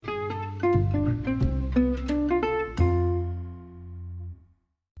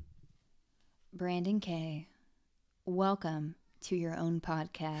Brandon K. Welcome to your own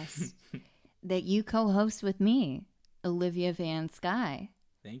podcast that you co-host with me, Olivia Van Sky.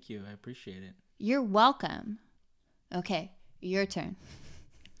 Thank you. I appreciate it. You're welcome. Okay, your turn.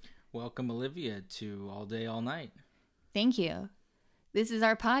 Welcome, Olivia, to All Day, All Night. Thank you. This is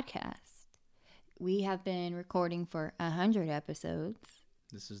our podcast. We have been recording for 100 episodes.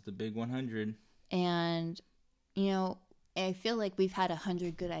 This is the big 100. And, you know, I feel like we've had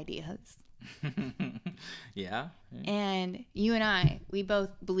 100 good ideas. Yeah. And you and I, we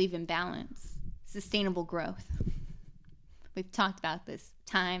both believe in balance, sustainable growth. We've talked about this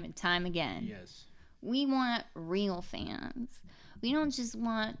time and time again. Yes. We want real fans. We don't just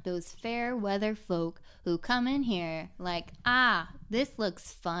want those fair weather folk who come in here like, this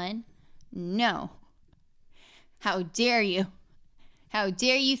looks fun. No. How dare you? How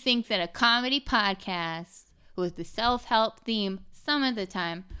dare you think that a comedy podcast with the self-help theme some of the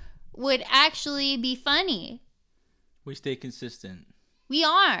time would actually be funny? We stay consistent. We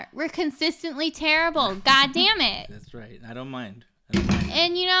are. We're consistently terrible. God damn it. That's right. I don't mind.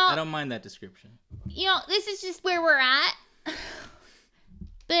 And you know, I don't mind that description. You know, this is just where we're at.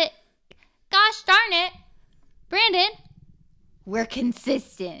 But gosh darn it, Brandon, we're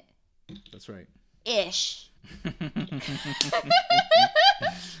consistent. That's right. Ish.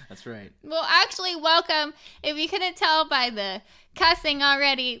 That's right. Well, actually, welcome. If you couldn't tell by the cussing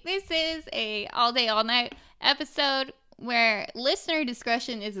already, this is a all day, all night episode where listener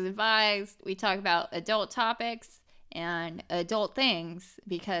discretion is advised. We talk about adult topics and adult things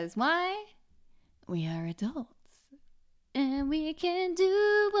because why? We are adults. And we can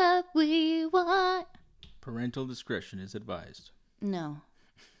do what we want. Parental discretion is advised. No.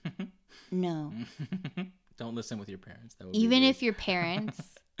 No. Don't listen with your parents. That would Even be if your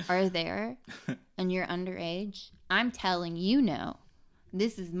parents are there and you're underage, I'm telling you no.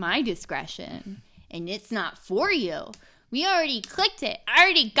 This is my discretion. And it's not for you. We already clicked it. I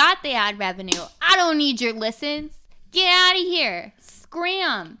already got the ad revenue. I don't need your listens. Get out of here.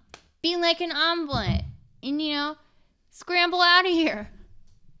 Scram. Be like an omelet. And, you know, scramble out of here.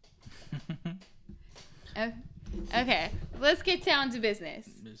 Okay, let's get down to business.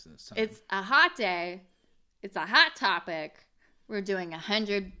 It's a hot day. It's a hot topic. We're doing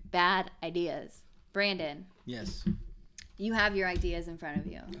 100 bad ideas. Brandon. Yes. You have your ideas in front of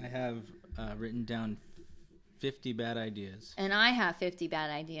you. I have written down 50 bad ideas. And I have 50 bad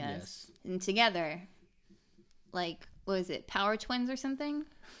ideas. Yes. And together, like, what is it, Power Twins or something?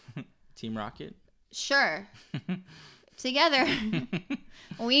 Team Rocket? Sure. Together,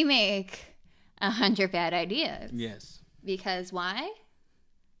 we make 100 bad ideas. Yes. Because why?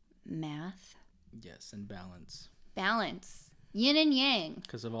 Math. Yes, and balance. Balance. Yin and yang.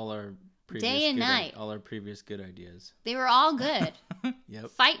 Because of all our previous day and night. All our previous good ideas. They were all good.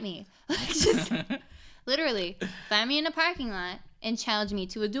 Yep. Fight me. Just literally find me in a parking lot and challenge me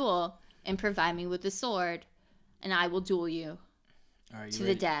to a duel and provide me with a sword, and I will duel you to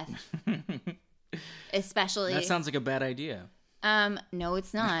the death. Especially. That sounds like a bad idea. No,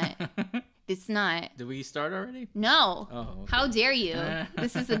 it's not. It's not. Did we start already? No. Oh, okay. How dare you?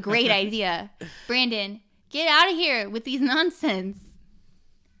 This is a great idea. Brandon, get out of here with these nonsense.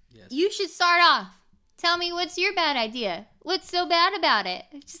 Yes. You should start off. Tell me what's your bad idea. What's so bad about it?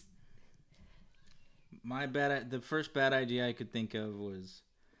 Just... The first bad idea I could think of was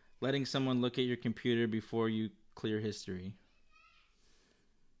letting someone look at your computer before you clear history.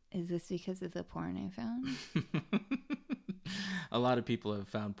 Is this because of the porn I found? A lot of people have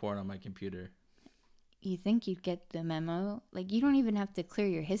found porn on my computer. You think you'd get the memo? Like, you don't even have to clear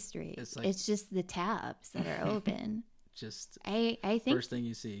your history. It's just the tabs that are open. Just I think first thing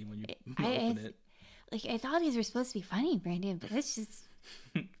you see when you open it. Like, I thought these were supposed to be funny, Brandon, but that's just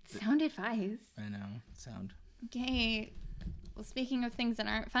sound advice. I know. Sound. Okay. Well, speaking of things that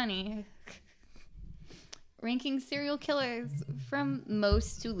aren't funny, ranking serial killers from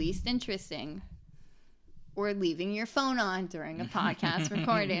most to least interesting. Or leaving your phone on during a podcast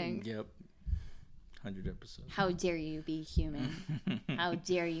recording. Yep. 100 episodes. How dare you be human? How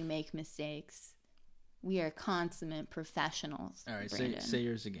dare you make mistakes? We are consummate professionals. All right, Brandon. say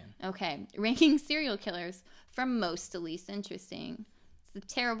yours again. Okay. Ranking serial killers from most to least interesting. It's a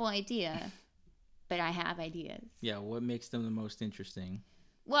terrible idea, but I have ideas. Yeah, what makes them the most interesting?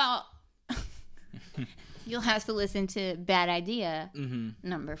 Well... You'll have to listen to bad idea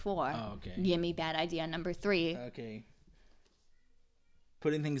number 4. Oh, okay. Give me bad idea number 3. Okay.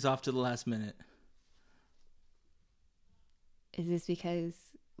 Putting things off to the last minute. Is this because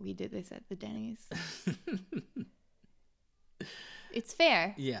we did this at the Denny's? It's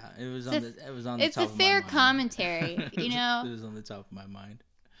fair. Yeah, it was on the top of my mind. It's a fair commentary, you know? It was on the top of my mind.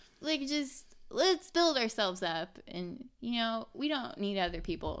 Like, just let's build ourselves up. And, you know, we don't need other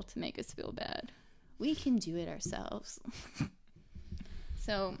people to make us feel bad. We can do it ourselves.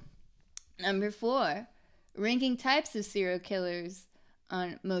 So, number 4, ranking types of serial killers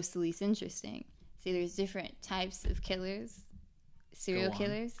on most least interesting. See, there's different types of killers, serial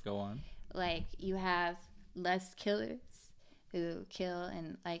killers. Go on. Like, you have lust killers who kill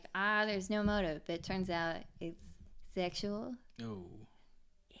and, like, there's no motive. But it turns out it's sexual. Oh.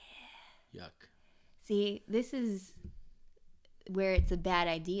 Yeah. Yuck. See, this is where it's a bad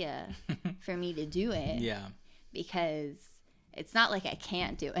idea for me to do it. Yeah. Because it's not like I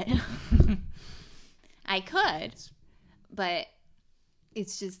can't do it. I could, but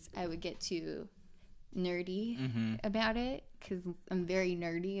it's just I would get too nerdy about it because I'm very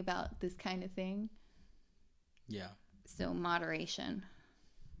nerdy about this kind of thing. Yeah. So moderation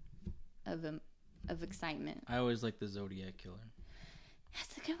of excitement. I always like the Zodiac Killer.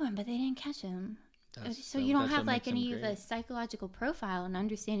 That's a good one, but they didn't catch him. So you that's don't have what like makes him any of the great. psychological profile and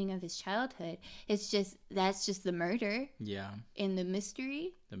understanding of his childhood. It's just that's just the murder Yeah. and the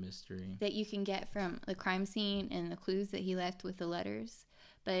mystery The mystery. that you can get from the crime scene and the clues that he left with the letters.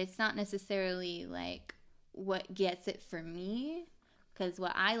 But it's not necessarily like what gets it for me, because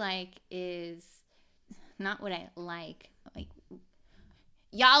what I like is not what I like. Like,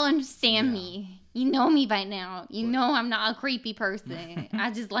 y'all understand me. You know me by now. You know I'm not a creepy person. I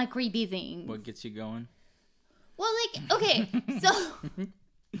just like creepy things. What gets you going? Well, like, okay, so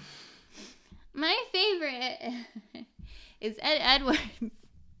my favorite is Ed Edwards.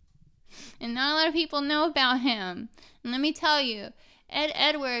 And not a lot of people know about him. And let me tell you, Ed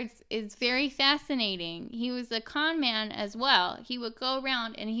Edwards is very fascinating. He was a con man as well. He would go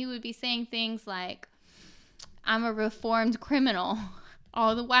around and he would be saying things like, I'm a reformed criminal,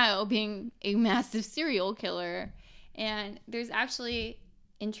 all the while being a massive serial killer. And there's actually,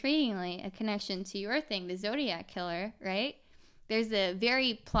 intriguingly, a connection to your thing, the Zodiac Killer, right? There's a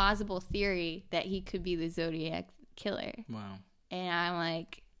very plausible theory that he could be the Zodiac Killer. Wow. And I'm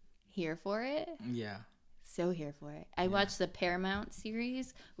like, here for it? Yeah. So here for it. I watched the Paramount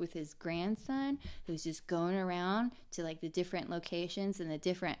series with his grandson, who's just going around to like the different locations and the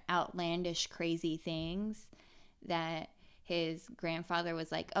different outlandish, crazy things that his grandfather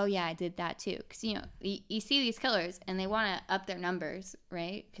was like, oh yeah, I did that too. Because, you know, you see these killers and they want to up their numbers,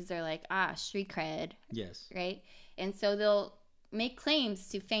 right? Because they're like, street cred, Yes. right? And so they'll make claims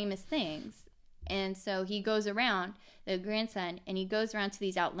to famous things. And so he goes around, the grandson, and he goes around to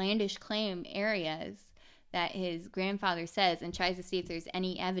these outlandish claim areas that his grandfather says and tries to see if there's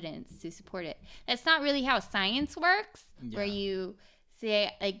any evidence to support it. That's not really how science works, where you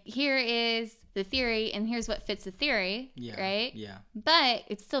say, like, here is the theory and here's what fits the theory, right? Yeah. But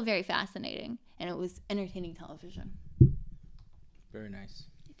it's still very fascinating, and it was entertaining television. Very nice.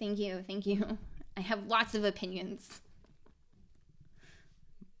 Thank you. I have lots of opinions.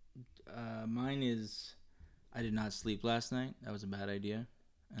 Mine is, I did not sleep last night. That was a bad idea.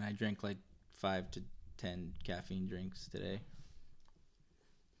 And I drank like 5 to 10 caffeine drinks today.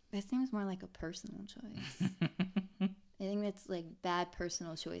 That seems more like a personal choice. I think that's like bad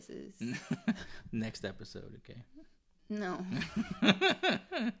personal choices. Next episode, okay? No.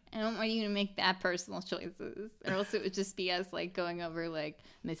 I don't want you to make bad personal choices. Or else it would just be us like going over like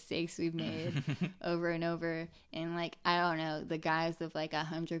mistakes we've made over and over. And like, I don't know, the guise of like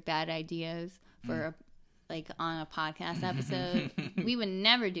 100 bad ideas for like on a podcast episode. We would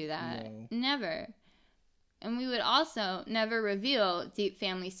never do that. No. Never. And we would also never reveal deep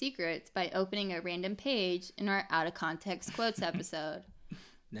family secrets by opening a random page in our out of context quotes episode.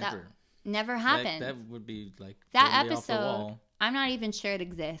 Never. Never happened. That would be like That totally off the episode, wall. I'm not even sure it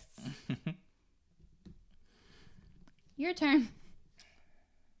exists. Your turn.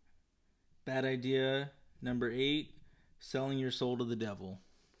 Bad idea number 8, selling your soul to the devil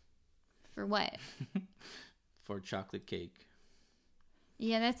For what? for chocolate cake.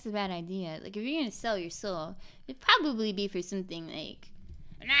 Yeah, that's a bad idea. Like, if you're going to sell your soul, it'd probably be for something like,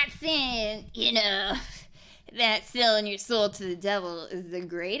 I'm not saying, you know, that selling your soul to the devil is a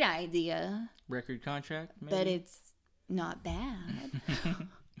great idea, Record contract, maybe? but it's not bad. $1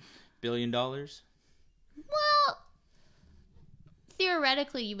 billion? Well,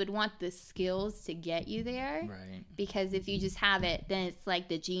 theoretically, you would want the skills to get you there. Right. Because if you just have it, then it's like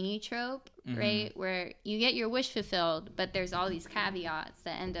the genie trope, right? Where you get your wish fulfilled, but there's all these caveats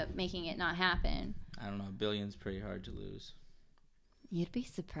that end up making it not happen. I don't know. $1 billion's pretty hard to lose. You'd be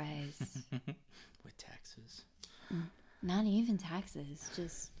surprised. With taxes. Not even taxes,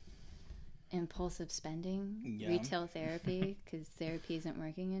 just impulsive spending, retail therapy, because therapy isn't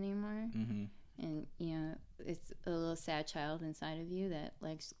working anymore. Mm-hmm. And, you know, it's a little sad child inside of you that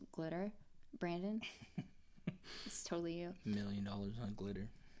likes glitter. Brandon. It's totally you. $1 million on glitter.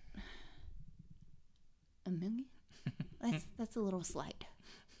 $1 million? That's a little slight.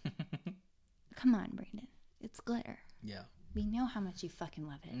 Come on, Brandon. It's glitter. Yeah. We know how much you fucking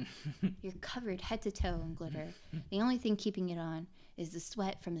love it. You're covered head to toe in glitter. The only thing keeping it on is the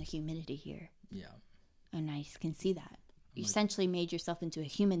sweat from the humidity here. Yeah. And I can see that. You essentially made yourself into a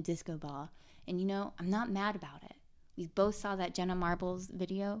human disco ball. And you know, I'm not mad about it. We both saw that Jenna Marbles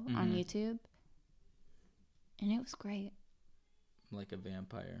video on YouTube. And it was great. Like a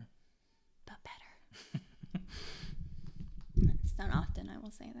vampire. But better. It's not often I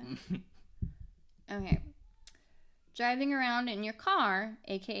will say that. Okay. Driving around in your car,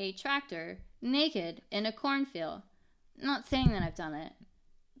 aka tractor, naked in a cornfield. Not saying that I've done it,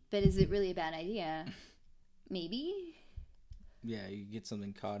 but is it really a bad idea? Maybe. Yeah, you get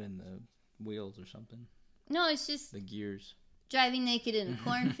something caught in the wheels or something. No, it's just the gears. Driving naked in a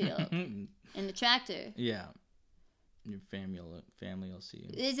cornfield in the tractor. Yeah. Your family will see you.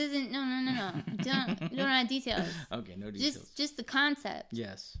 It doesn't. No. Don't have details. Okay, no details. Just the concept.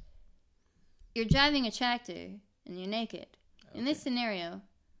 Yes. You're driving a tractor and you're naked. Okay. In this scenario,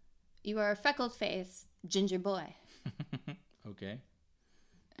 you are a freckled-faced ginger boy. Okay.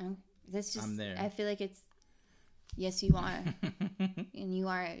 That's just. I'm there. I feel like it's. Yes, you are, and you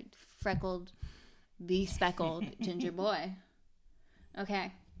are a freckled, bespeckled ginger boy.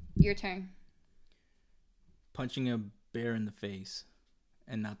 Okay, your turn. Punching a bear in the face,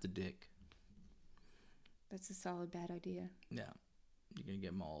 and not the dick. That's a solid bad idea. Yeah, you're gonna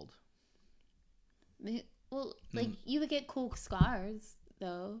get mauled. Well, like you would get cool scars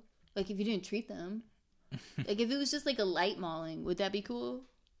though. Like if you didn't treat them. Like if it was just like a light mauling, would that be cool?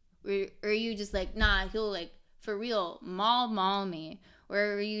 Or are you just like, nah, he'll like for real maul me? Or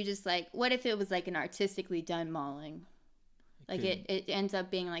are you just like, what if it was like an artistically done mauling? Like it ends up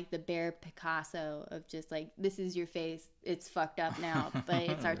being like the Bear Picasso of just like, this is your face, it's fucked up now, but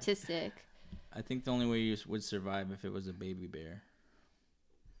it's artistic. I think the only way you would survive if it was a baby bear.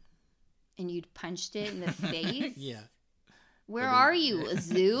 And you'd punched it in the face? Yeah. Where are you? A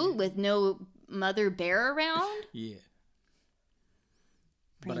zoo with no mother bear around? Yeah.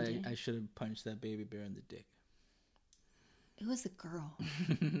 Brandon. But I should have punched that baby bear in the dick. It was a girl.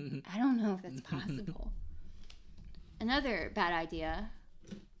 I don't know if that's possible. Another bad idea,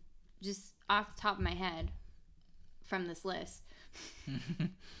 just off the top of my head from this list,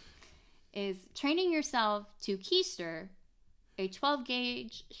 is training yourself to keister a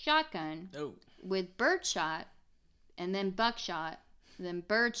 12-gauge shotgun with birdshot and then buckshot, then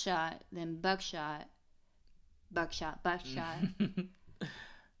birdshot, then buckshot,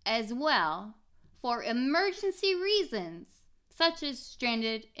 as well for emergency reasons, such as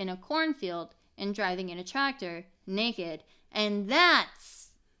stranded in a cornfield and driving in a tractor naked. And that's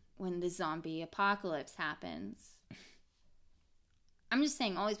when the zombie apocalypse happens. I'm just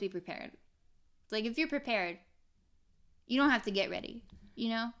saying, always be prepared. Like, if you're prepared, you don't have to get ready, you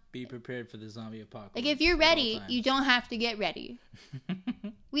know? Be prepared for the zombie apocalypse. Like, if you're ready, you don't have to get ready.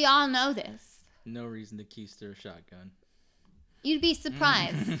 We all know this. No reason to keister a shotgun. You'd be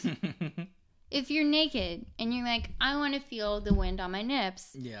surprised. If you're naked and you're like, I want to feel the wind on my nips.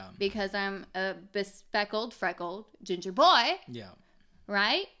 Yeah. Because I'm a bespeckled, freckled ginger boy. Yeah.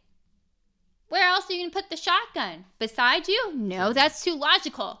 Right? Where else are you going to put the shotgun? Beside you? No, that's too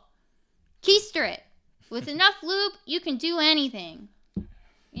logical. Keister it. With enough lube, you can do anything.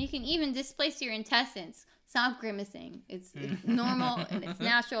 You can even displace your intestines. Stop grimacing. It's normal and it's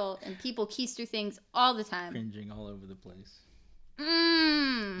natural, and people keister things all the time. Cringing all over the place.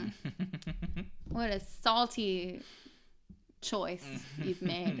 What a salty choice you've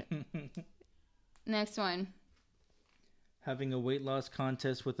made. Next one. Having a weight loss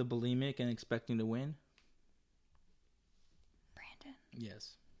contest with a bulimic and expecting to win? Brandon.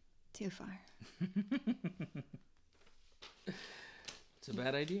 Yes. Too far. It's a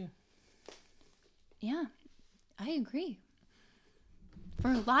bad idea. Yeah, I agree.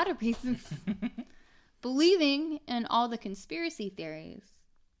 For a lot of reasons. Believing in all the conspiracy theories,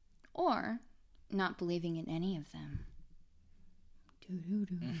 or not believing in any of them.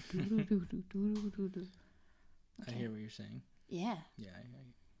 I hear what you're saying. Yeah. Yeah.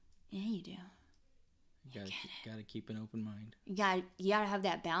 Yeah, you do. You gotta keep an open mind. You gotta have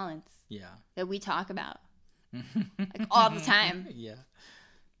that balance. Yeah. That we talk about. Like all the time. Yeah.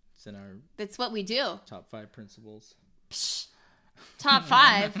 It's in our... That's what we do. Top 5 principles. Psh, top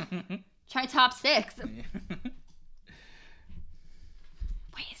 5? Try top 6. Wait,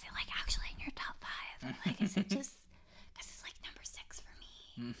 is it like actually in your top 5? Like, is it just... Because it's like number 6 for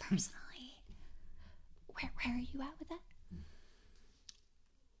me, personally. Where are you at with that?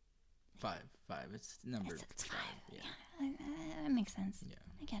 Five. It's number It's five. five. Yeah. That makes sense. Yeah.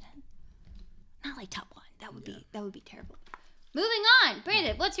 I get it. Not like top one. That would Yeah. be terrible. Moving on,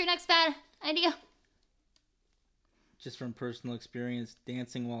 Brandon. What's your next bad idea? Just from personal experience,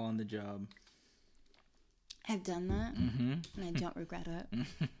 dancing while on the job. I've done that, and I don't regret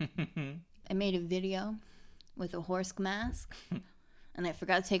it. I made a video with a horse mask, and I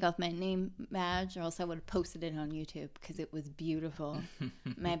forgot to take off my name badge, or else I would have posted it on YouTube because it was beautiful.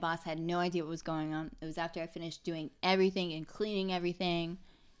 My boss had no idea what was going on. It was after I finished doing everything and cleaning everything.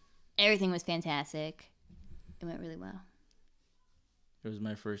 Everything was fantastic. It went really well. It was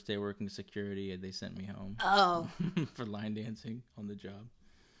my first day working security, and they sent me home. Oh. For line dancing on the job.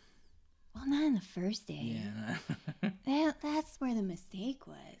 Well, not in the first day. Yeah. That's where the mistake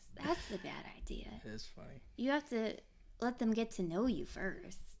was. That's the bad idea. It's funny. You have to let them get to know you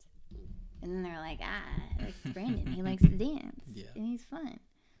first. And then they're like, that's Brandon. He likes to dance. Yeah. And he's fun.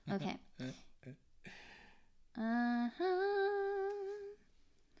 Okay.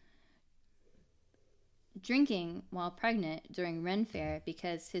 Drinking while pregnant during Ren Fair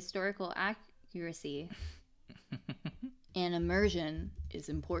because historical accuracy and immersion is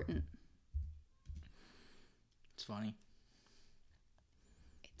important. It's funny.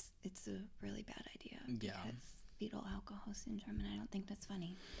 It's a really bad idea. Yeah. Because fetal alcohol syndrome, and I don't think that's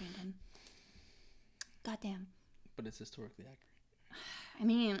funny, Brandon. Goddamn. But it's historically accurate. I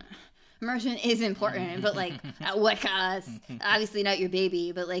mean, immersion is important, but like, at what cost? Obviously not your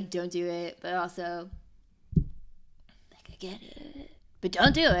baby, but like, don't do it. But also, like, I get it. But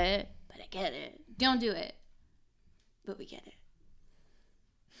don't do it. But I get it. Don't do it. But we get it.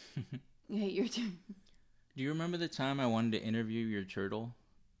 Yeah, your turn. Do you remember the time I wanted to interview your turtle?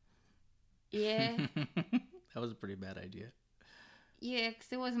 Yeah. That was a pretty bad idea. Yeah, because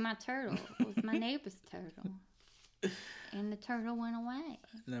it wasn't my turtle. It was my neighbor's turtle. And the turtle went away.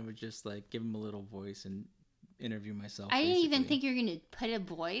 And I would just like give him a little voice and interview myself. I didn't even basically. think you were going to put a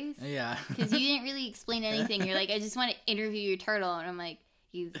voice. Yeah. Because you didn't really explain anything. You're like, I just want to interview your turtle. And I'm like,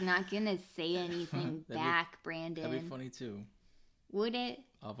 he's not going to say anything back, Brandon. That'd be funny too. Would it?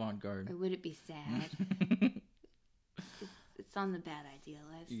 Avant-garde. Or would it be sad? It's on the bad idea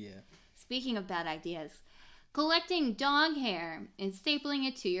list. Yeah. Speaking of bad ideas, collecting dog hair and stapling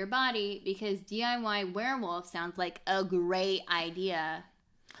it to your body because DIY werewolf sounds like a great idea.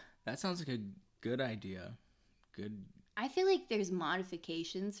 That sounds like a good idea. Good. I feel like there's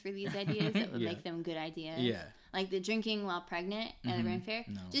modifications for these ideas that would Yeah. make them good ideas. Yeah. Like the drinking while pregnant at the Ren Fair.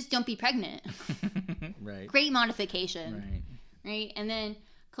 No. Just don't be pregnant. Right. Great modification. Right. Right? And then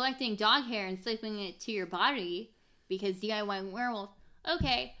collecting dog hair and stapling it to your body because DIY werewolf.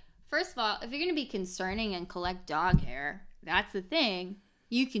 Okay, first of all, if you're going to be concerning and collect dog hair, that's the thing.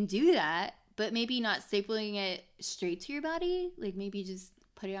 You can do that, but maybe not stapling it straight to your body. Like maybe just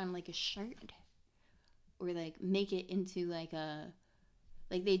put it on like a shirt. Or like make it into like a...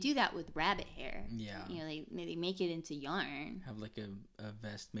 Like they do that with rabbit hair. Yeah. You know, they make it into yarn. Have like a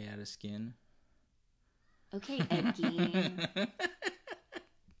vest made out of skin. Okay, Edgy.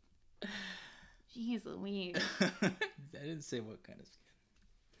 Jeez Louise. I didn't say what kind of skin.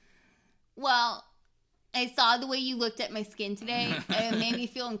 Well, I saw the way you looked at my skin today, and it made me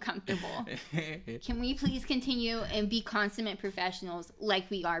feel uncomfortable. Can we please continue and be consummate professionals like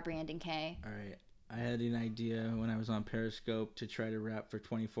we are, Brandon K? All right. I had an idea when I was on Periscope to try to rap for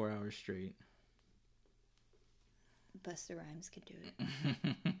 24 hours straight. Busta Rhymes could do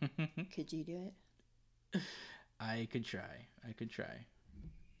it. Could you do it? I could try.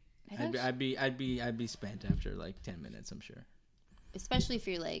 I'd actually- I'd be spent after like 10 minutes, I'm sure. Especially if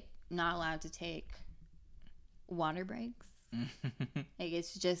you're like not allowed to take water breaks. Like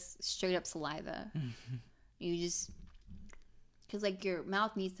it's just straight up saliva. You just... Because, like, your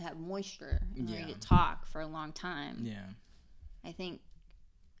mouth needs to have moisture in order to talk for a long time. Yeah. I think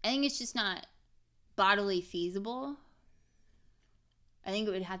it's just not bodily feasible. I think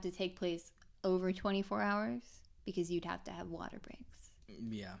it would have to take place over 24 hours because you'd have to have water breaks.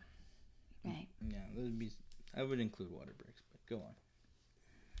 Yeah. Right. Yeah. I would include water breaks, but go on.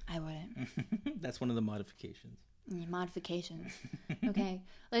 I wouldn't. That's one of the modifications. Modifications. Okay.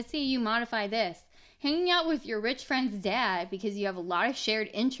 Let's say you modify this. Hanging out with your rich friend's dad because you have a lot of shared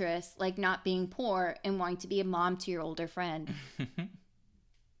interests, like not being poor and wanting to be a mom to your older friend.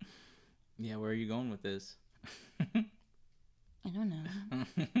 Yeah, where are you going with this? I don't know.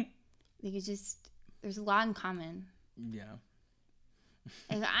 Like it's just, there's a lot in common. Yeah.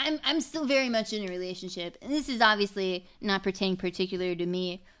 And I'm still very much in a relationship, and this is obviously not pertaining particular to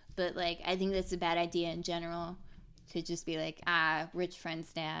me, but like I think that's a bad idea in general. To just be like, rich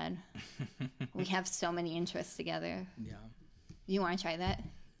friend's dad. We have so many interests together. Yeah. You want to try that?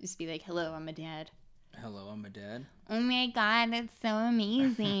 Just be like, hello, I'm a dad. Hello, I'm a dad. Oh my God, that's so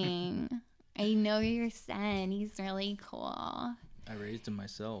amazing. I know your son. He's really cool. I raised him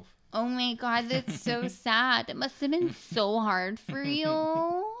myself. Oh my God, that's so sad. It must have been so hard for you.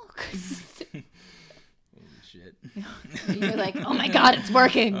 Holy shit. You're like, oh my God, it's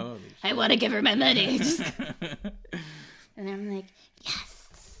working. Holy I want to give her my money. And I'm like, yes.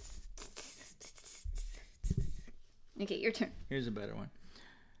 Okay, your turn. Here's a better one.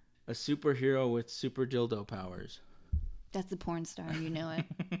 A superhero with super dildo powers. That's a porn star, you know it.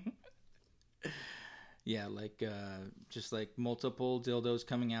 Yeah, like just like multiple dildos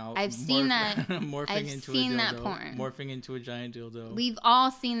coming out. I've seen that. Morphing I've into seen a dildo. that porn. Morphing into a giant dildo. We've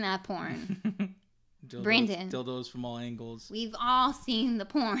all seen that porn. Dildos, Brandon. Dildos from all angles. We've all seen the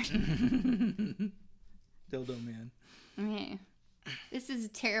porn. Dildo man. Okay. This is a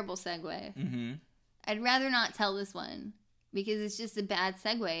terrible segue. Mm-hmm. I'd rather not tell this one because it's just a bad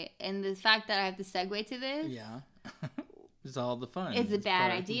segue. And the fact that I have to segue to this. Yeah. It's all the fun. It's a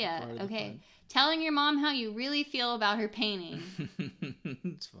bad part idea. of the Okay. Telling your mom how you really feel about her painting. fun.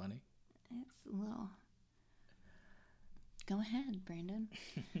 It's funny. It's a little. Go ahead, Brandon.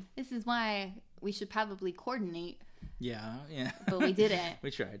 This is why we should probably coordinate. Yeah. But we didn't.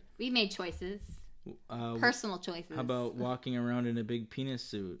 We tried. We made choices. Personal choices. How about walking around in a big penis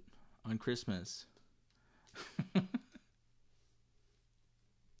suit on Christmas?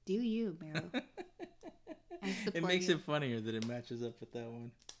 Do you, Meryl? I support It makes you. it funnier that it matches up with that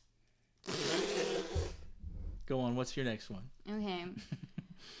one. Go on, what's your next one? Okay.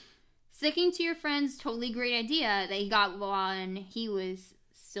 Sticking to your friend's totally great idea that he got when he was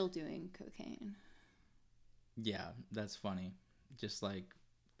still doing cocaine. Yeah, that's funny. Just like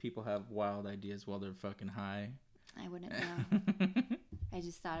people have wild ideas while they're fucking high. I wouldn't know. I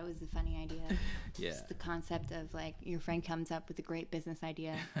just thought it was a funny idea. Yeah. Just the concept of like your friend comes up with a great business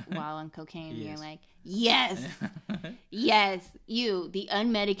idea while on cocaine, and you're like, yes, yes, you, the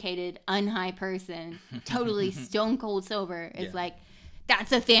unmedicated, unhigh person, totally stone cold sober, is like,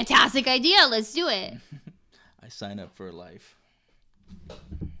 that's a fantastic idea. Let's do it. I sign up for life.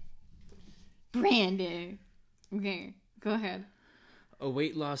 Brandon. Okay, go ahead. A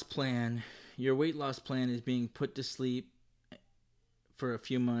weight loss plan. Your weight loss plan is being put to sleep for a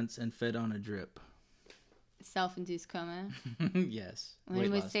few months and fed on a drip. Self-induced coma. Yes. I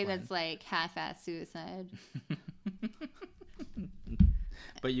would say that's like half-ass suicide.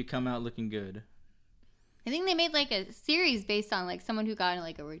 But you come out looking good. I think they made like a series based on like someone who got in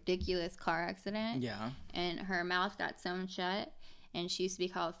like a ridiculous car accident. Yeah. And her mouth got sewn shut, and she used to be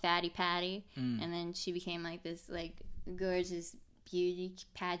called Fatty Patty, and then she became like this like gorgeous beauty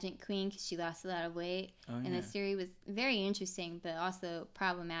pageant queen because she lost a lot of weight. Oh, and the series was very interesting, but also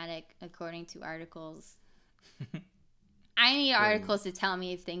problematic according to articles. I need articles to tell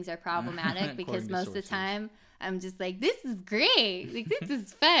me if things are problematic because most of the time I'm just like, this is great, like this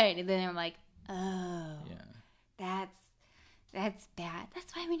is fun, and then I'm like, oh, yeah, that's bad.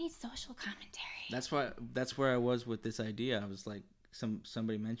 That's why we need social commentary. That's where I was with this idea. I was like,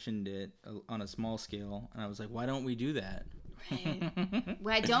 somebody mentioned it on a small scale, and I was like, why don't we do that? Right.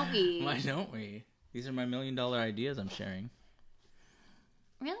 Why don't we? Why don't we? These are my $1 million ideas I'm sharing.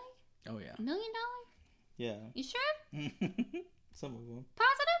 Really? Oh yeah. $1 million? Yeah. You sure? Some of them.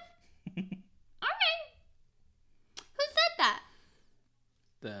 Positive? All right. Who said that?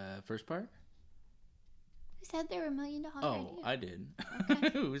 The first part? Who said they were $1 million ideas? Oh, I did. Okay.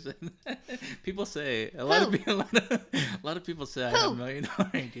 Who said that? People say a lot of people say I have $1 million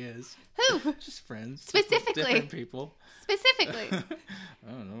ideas. Who? Just friends. Specifically. Different people. Specifically.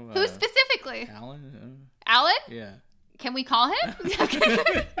 I don't know. Who specifically? Alan? Alan? Yeah. Can we call him?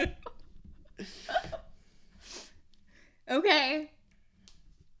 Okay.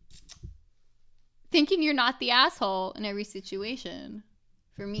 Thinking you're not the asshole in every situation.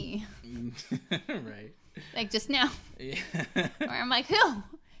 For me. Right. Like just now. Yeah. Where I'm like, who?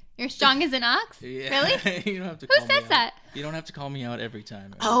 You're strong as an ox? Yeah. Really? You don't have to Who call me says out. that? You don't have to call me out every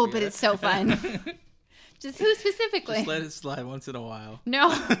time. Oh, but it's so fun. Just who specifically? Just let it slide once in a while.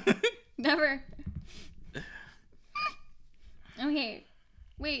 No. Never. Okay.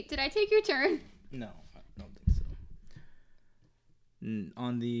 Wait, did I take your turn? No, I don't think so.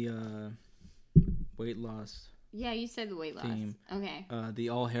 On the weight loss Yeah, you said the weight loss. theme. Okay. The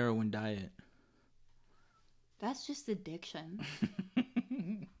all heroin diet. That's just addiction.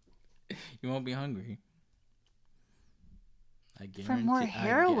 You won't be hungry. I guarantee. For more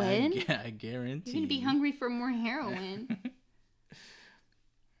heroin? I guarantee. You're going to be hungry for more heroin.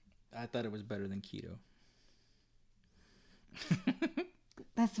 I thought it was better than keto.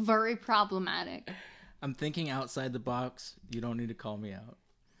 That's very problematic. I'm thinking outside the box. You don't need to call me out.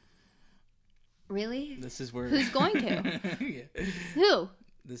 Really? This is where Who's going to? Yeah. Who?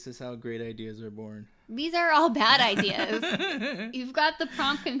 This is how great ideas are born. These are all bad ideas. You've got the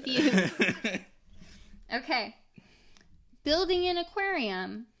prompt confused. Okay. Building an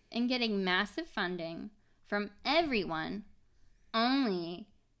aquarium and getting massive funding from everyone only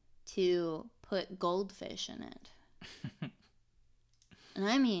to put goldfish in it. And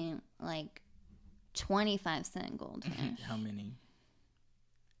I mean, like, 25-cent goldfish. How many?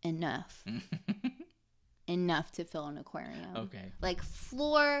 Enough. Enough to fill an aquarium. Okay. Like,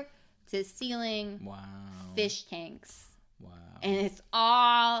 floor to ceiling Wow. fish tanks. Wow. And it's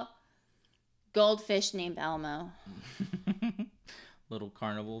all goldfish named Elmo. Little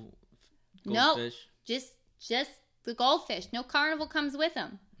carnival Nope. goldfish. Just the goldfish. No carnival comes with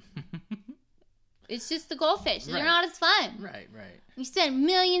them. It's just the goldfish. They're Right. not as fun. Right. We spent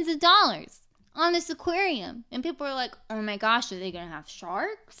millions of dollars on this aquarium. And people are like, oh my gosh, are they going to have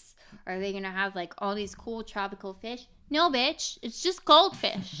sharks? Are they going to have like all these cool tropical fish? No, bitch. It's just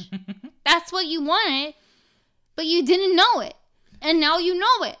goldfish. That's what you wanted. But you didn't know it. And now you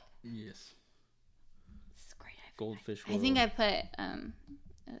know it. Yes. It's a great idea. Goldfish I world. think I put a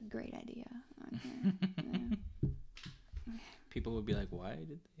great idea on here. People would be like, why did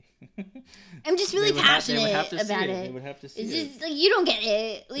they? I'm just really passionate they would have to see about it. it. They would have to see It's it. just like you don't get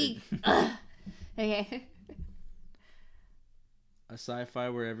it. Like, ugh. Okay. A sci-fi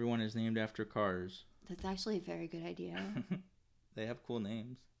where everyone is named after cars. That's actually a very good idea. They have cool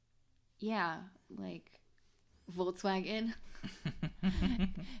names. Yeah, like Volkswagen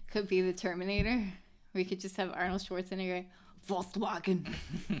could be the Terminator. We could just have Arnold Schwarzenegger, Volkswagen.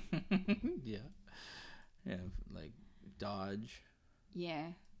 Yeah. Yeah, like Dodge. Yeah,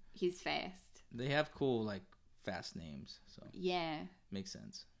 he's fast. They have cool, like, fast names, so Yeah, makes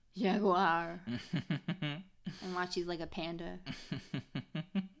sense. Jaguar. And watch, he's like a panda.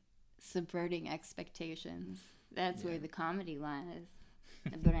 Subverting expectations. That's where the comedy lies.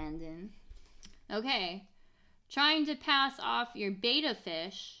 Brandon. Okay. Trying to pass off your beta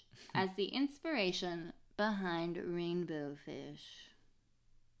fish as the inspiration behind Rainbow Fish.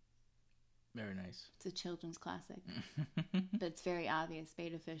 Very nice. It's a children's classic. But it's very obvious.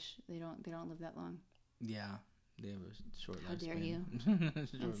 Beta fish, they don't live that long. Yeah, they have a short lifespan. How dare you.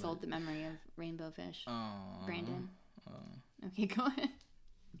 Short Insult life. the memory of Rainbow Fish. Aw. Brandon. Aw. Okay, go ahead.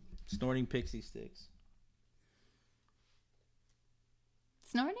 Snorting pixie sticks.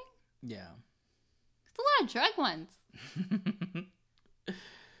 Snorting? Yeah. It's a lot of drug ones.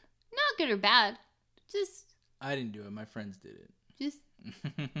 Not good or bad. Just I didn't do it. My friends did it.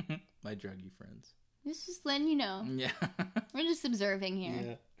 My druggy friends. just letting you know. Yeah. We're just observing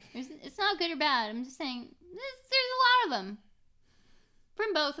here. Yeah. It's not good or bad. I'm just saying there's a lot of them.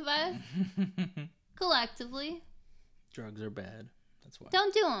 From both of us. Collectively. Drugs are bad. That's why.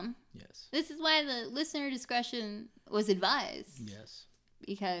 Don't do them. Yes. This is why the listener discretion was advised. Yes.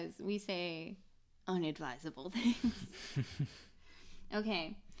 Because we say unadvisable things.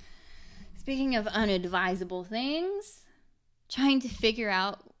 Okay. Speaking of unadvisable things, trying to figure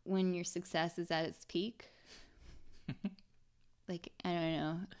out when your success is at its peak. Like, I don't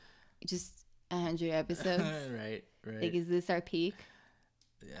know, just 100 episodes. Right. Like, is this our peak?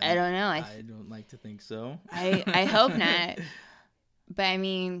 Yeah, I don't know. I don't like to think so. I hope not. But I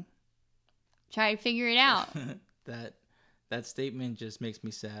mean, try to figure it out. That statement just makes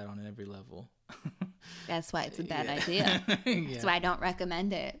me sad on every level. That's why it's a bad Yeah. idea. Yeah. That's why I don't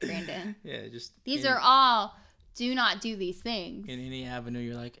recommend it, Brandon. Yeah, just These are all do not do these things. in any avenue.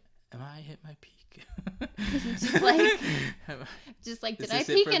 You're like, am I hit my peak? Just like, Is did I this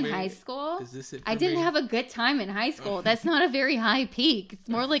it peak for in me? high school? Is this it? For I didn't me? have a good time in high school. That's not a very high peak. It's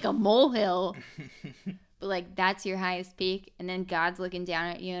more like a molehill. But like, that's your highest peak. And then God's looking down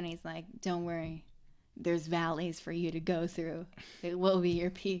at you and he's like, don't worry. There's valleys for you to go through. It will be your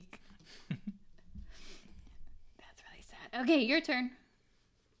peak. That's really sad. Okay, your turn.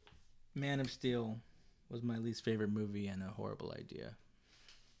 Man of Steel was my least favorite movie and a horrible idea.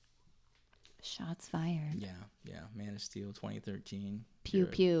 Shots fired. Yeah. Man of Steel 2013. Pew,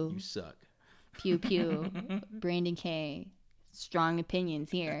 pew. You suck. Pew pew. Brandon K. Strong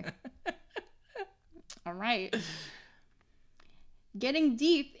opinions here. All right. Getting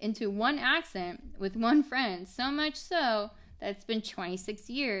deep into one accent with one friend, so much so that it's been 26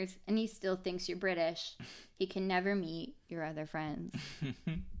 years and he still thinks you're British. He can never meet your other friends.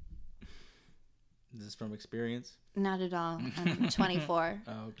 Is this from experience? Not at all. I'm 24.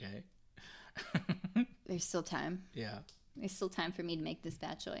 Oh, okay. There's still time. Yeah. There's still time for me to make this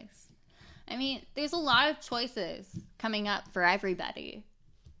bad choice. I mean, there's a lot of choices coming up for everybody.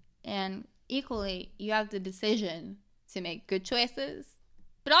 And equally, you have the decision to make good choices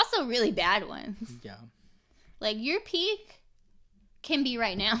but also really bad ones. Yeah. Like, your peak can be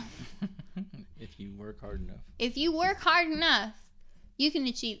right now. If you work hard enough. If you work hard enough, you can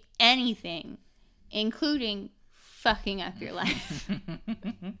achieve anything, including fucking up your life.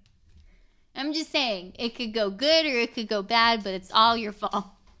 I'm just saying, it could go good or it could go bad, but it's all your fault.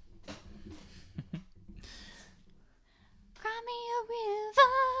 Cry me a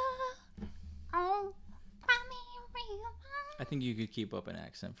river. Oh, cry me a river. I think you could keep up an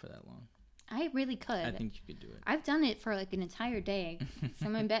accent for that long. I really could. I think you could do it. I've done it for like an entire day.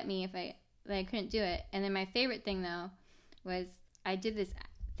 Someone bet me that I couldn't do it. And then my favorite thing though was I did this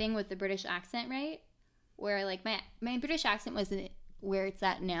thing with the British accent, right? Where like my British accent wasn't where it's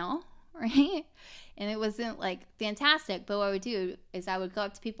at now, right? And it wasn't like fantastic. But what I would do is I would go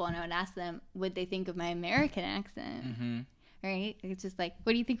up to people and I would ask them what they think of my American accent. Mm-hmm. Right? It's just like,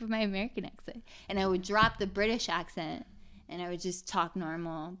 what do you think of my American accent? And I would drop the British accent. And I would just talk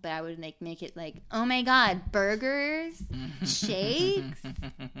normal, but I would like make it like, oh my god, burgers, shakes.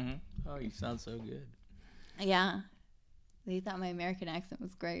 Oh, you sound so good. Yeah, they thought my American accent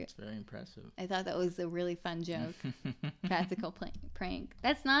was great. It's very impressive. I thought that was a really fun joke, practical prank.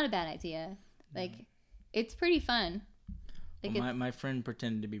 That's not a bad idea. Like, it's pretty fun. Like, well, my friend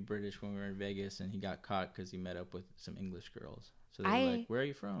pretended to be British when we were in Vegas, and he got caught because he met up with some English girls. So they were like, "Where are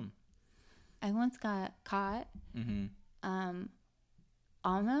you from?" I once got caught. Mm-hmm.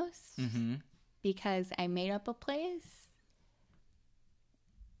 Almost, Mm-hmm. because I made up a place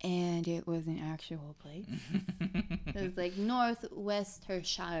and it was an actual place. It was like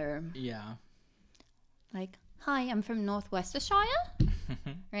Northwestershire. Yeah. Like, hi, I'm from Northwestershire.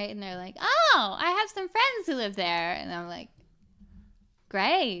 Right? And they're like, oh, I have some friends who live there. And I'm like,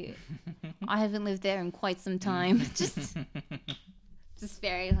 great. I haven't lived there in quite some time. just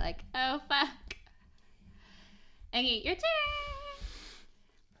very like, oh, fuck. Okay, your turn.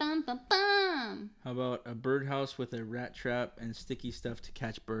 Bum, bum, bum. How about a birdhouse with a rat trap and sticky stuff to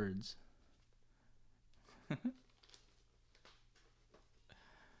catch birds?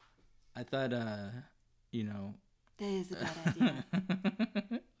 I thought, That is a bad idea.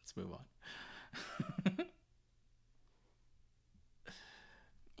 Let's move on.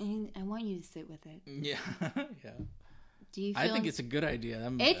 And I want you to sit with it. Yeah. Yeah. Do you feel I think it's a good idea.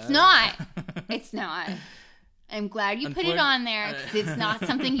 It's not. It's not. I'm glad you put it on there because it's not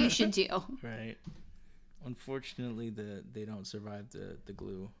something you should do. Right. Unfortunately, they don't survive the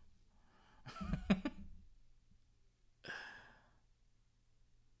glue.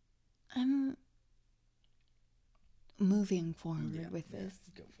 I'm moving forward with this.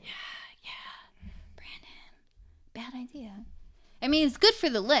 Go for it. Yeah. Brandon, bad idea. I mean, it's good for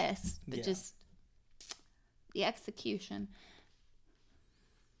the list, but just the execution.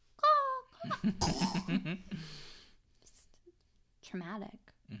 Traumatic.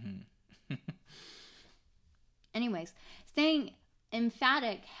 Mm-hmm. Anyways, saying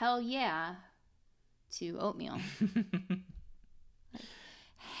emphatic hell yeah to oatmeal.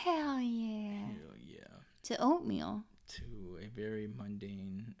 Hell yeah. Hell yeah. To oatmeal. To a very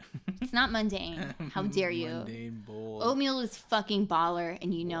mundane. It's not mundane. How dare you? Mundane bowl. Oatmeal is fucking baller,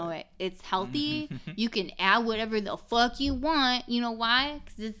 and you know it. It's healthy. You can add whatever the fuck you want. You know why?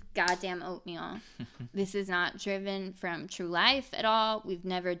 Because it's goddamn oatmeal. This is not driven from true life at all. We've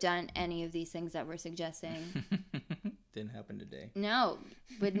never done any of these things that we're suggesting. Didn't happen today. No,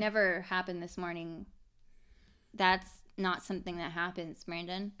 would never happen this morning. That's not something that happens,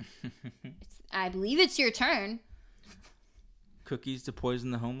 Brandon. I believe it's your turn. Cookies to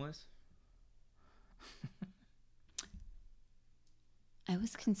poison the homeless? I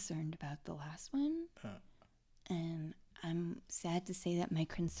was concerned about the last one. And I'm sad to say that my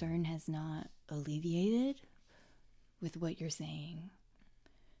concern has not alleviated with what you're saying.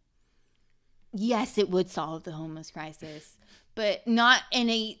 Yes, it would solve the homeless crisis, but not in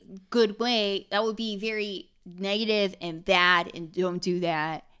a good way. That would be very negative and bad, and don't do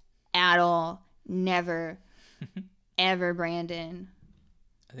that at all. Never. Ever, Brandon.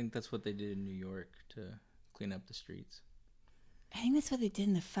 I think that's what they did in New York to clean up the streets. I think that's what they did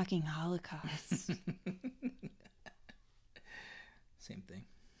in the fucking Holocaust. Same thing.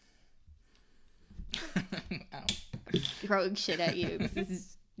 Ow. Throwing shit at you. This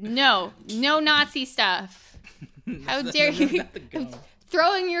is, no Nazi stuff. How dare you?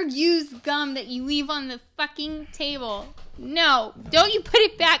 Throwing your used gum that you leave on the fucking table. No, don't you put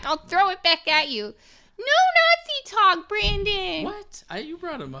it back. I'll throw it back at you. No Nazi talk, Brandon. What? You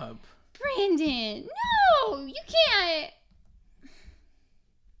brought him up. Brandon, no, you can't.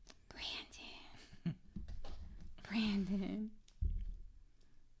 Brandon.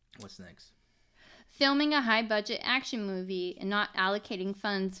 What's next? filming a high-budget action movie and not allocating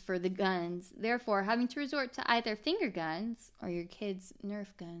funds for the guns, therefore having to resort to either finger guns or your kids' Nerf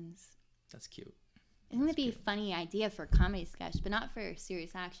guns. That's cute. I think that'd be a funny idea for a comedy sketch, but not for a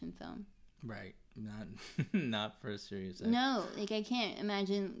serious action film. Right. Not for a serious action. No, like I can't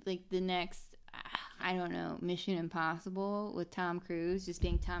imagine like the next, I don't know, Mission Impossible with Tom Cruise, just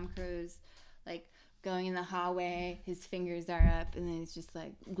being Tom Cruise, like going in the hallway, his fingers are up, and then he's just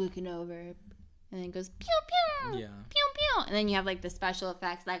like looking over, and then it goes pew pew, Yeah. pew pew, and then you have like the special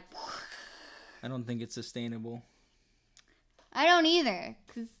effects, like. I don't think it's sustainable. I don't either,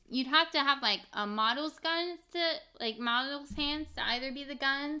 because you'd have to have like a model's guns to like model's hands to either be the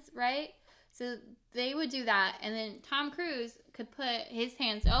guns, right? So they would do that, and then Tom Cruise could put his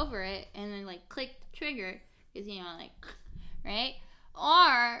hands over it and then like click the trigger, because like, right?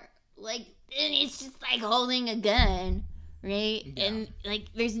 Or like then it's just like holding a gun, right? Yeah. And like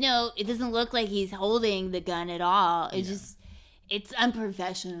it doesn't look like he's holding the gun at all. It's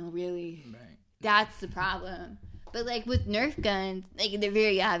unprofessional, really. Right. That's the problem. But like with Nerf guns, like they're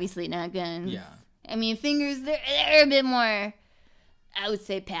very obviously not guns. Yeah. I mean, fingers they're a bit more, I would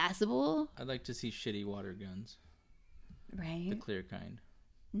say, passable. I'd like to see shitty water guns. Right? The clear kind.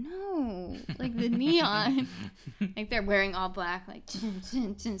 No, like the neon. Like they're wearing all black, like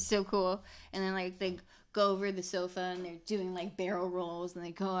so cool. And then like they go over the sofa and they're doing like barrel rolls and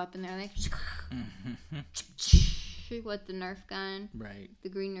they go up and they're like with the Nerf gun. Right. The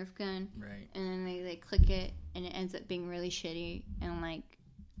green Nerf gun. Right. And then they click it and it ends up being really shitty and like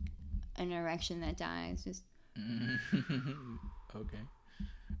an erection that dies. Just Okay.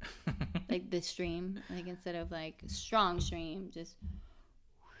 like the stream, like instead of like strong stream, just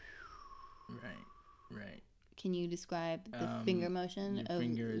Right. can you describe the finger motion of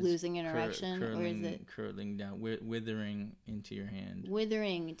fingers losing an erection, or is it curling down, withering into your hand?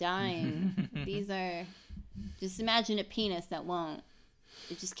 withering, dying? These are, just imagine a penis that won't.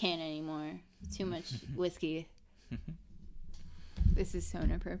 It just can't anymore. Too much whiskey. This is so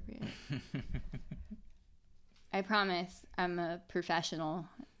inappropriate. I promise I'm a professional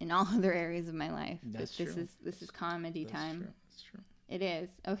in all other areas of my life. That's but true. This is comedy time. That's true. It is.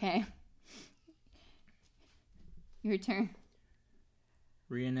 Okay. Your turn.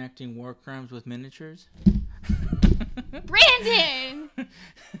 Reenacting war crimes with miniatures? Brandon! After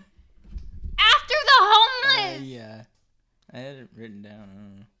the homeless! Yeah. I had it written down. I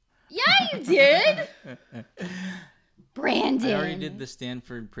don't know. Yeah, you did! Brandon! I already did the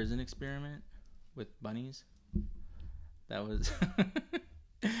Stanford prison experiment with bunnies. That was...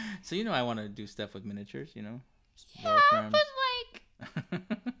 So, I want to do stuff with miniatures, Yeah, war crimes. but like,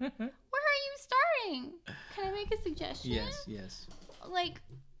 where are you starting? Can I make a suggestion? Yes. Like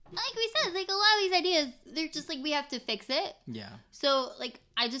we said, like a lot of these ideas, they're just like we have to fix it. Yeah. So like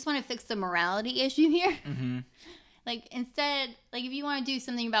I just want to fix the morality issue here. Mm-hmm. Like instead, like if you want to do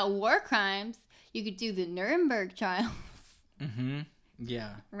something about war crimes, you could do the Nuremberg trials. Mm-hmm.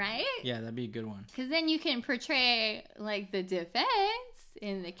 Yeah. Right? Yeah, that'd be a good one. Because then you can portray like the defense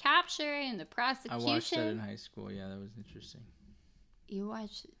and the capture and the prosecution. I watched that in high school. Yeah, that was interesting. You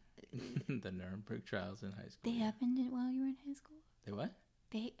watched The Nuremberg trials in high school. They happened while you were in high school? They what?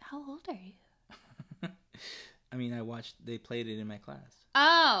 How old are you? I mean, they played it in my class.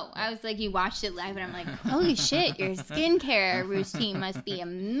 Oh, I was like, you watched it live, and I'm like, holy shit, your skincare routine must be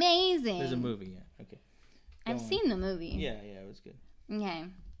amazing. There's a movie, yeah. Okay. I've seen the movie. Yeah, it was good. Okay.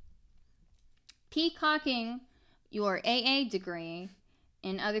 Peacocking your AA degree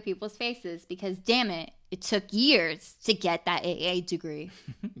in other people's faces because, damn it, it took years to get that AA degree.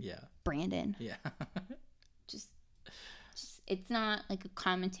 Yeah. Brandon. Yeah. Just, it's not like a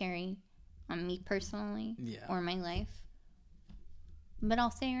commentary on me personally or my life. But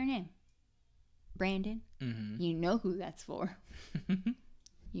I'll say your name. Brandon. Mm-hmm. You know who that's for.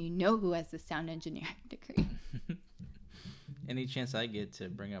 You know who has the sound engineering degree. Any chance I get to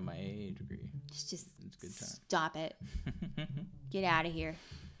bring up my AA degree, Just it's a good time. Stop it. Get out of here.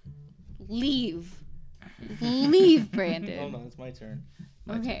 Leave. Leave, Brandon. Hold on, it's my turn.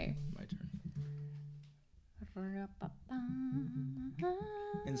 Okay. My turn.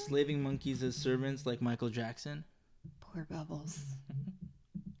 Enslaving monkeys as servants like Michael Jackson. Poor Bubbles.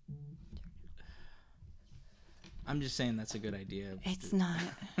 I'm just saying that's a good idea. It's not.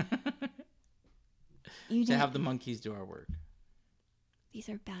 To have the monkeys do our work. These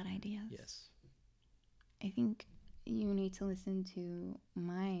are bad ideas. Yes. I think you need to listen to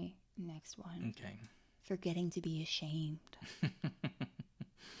my next one. Okay. Forgetting to be ashamed.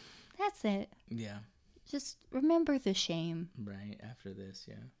 That's it. Yeah. Just remember the shame. Right after this,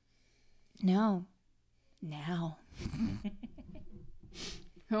 yeah. No. Now.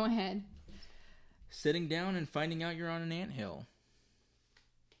 Go ahead. Sitting down and finding out you're on an anthill.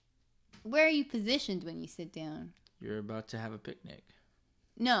 Where are you positioned when you sit down? You're about to have a picnic.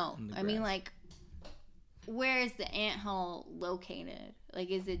 No, On the I mean, grass. like, where is the anthill located?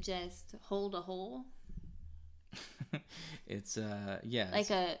 Like, is it just hole to hole? It's yeah. Like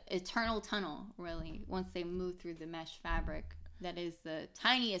a eternal tunnel, really, once they move through the mesh fabric that is the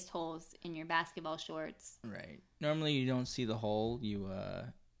tiniest holes in your basketball shorts. Right. Normally you don't see the hole.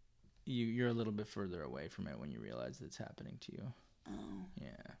 You're a little bit further away from it when you realize it's happening to you. Oh.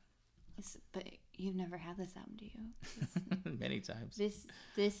 Yeah. But you've never had this happen to you. Many times.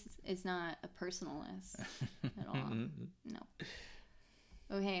 This is not a personalist at all. No.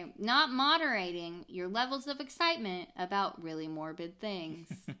 Okay, not moderating your levels of excitement about really morbid things.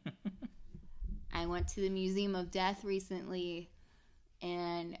 I went to the Museum of Death recently,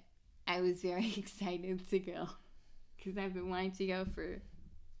 and I was very excited to go because I've been wanting to go for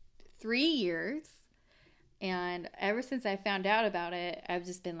 3 years. And ever since I found out about it, I've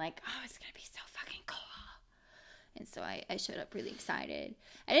just been like, oh, it's going to be so fucking cool. And so I showed up really excited.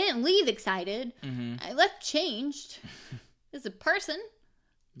 I didn't leave excited. Mm-hmm. I left changed as a person,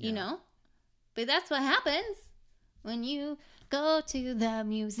 you know. But that's what happens when you go to the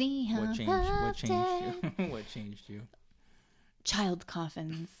Museum What changed of Death. you? What changed you? Child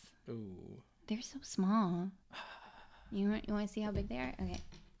coffins. Ooh. They're so small. You want to see how big they are? Okay.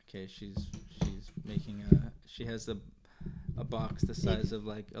 Okay, she's making she has a box the size of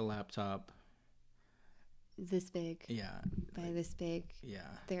like a laptop. This big. Yeah. By this big. Yeah.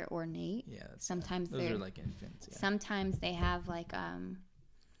 They're ornate. Yeah. Sometimes those they're are like infants. Yeah. Sometimes they have like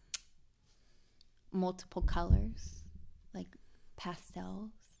multiple colors, like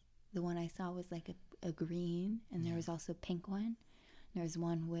pastels. The one I saw was like a green, and there was also a pink one. There's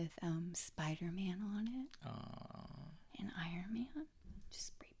one with Spider-Man on it. And Iron Man. Just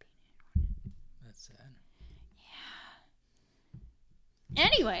spray painted on it. That's sad. Yeah.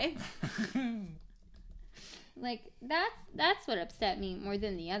 Anyway. Like, that's what upset me more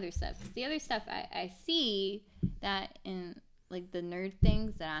than the other stuff. 'Cause the other stuff, I see that in, like, the nerd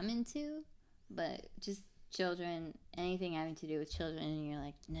things that I'm into. But just children, anything having to do with children, and you're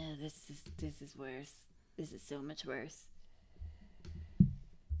like, no, this is worse. This is so much worse.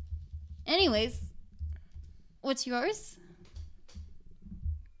 Anyways, what's yours?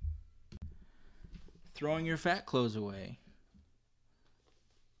 Throwing your fat clothes away.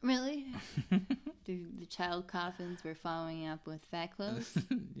 Really? The child coffins were following up with fat clothes?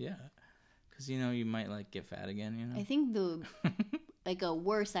 Yeah. Because, you might, like, get fat again, I think like, a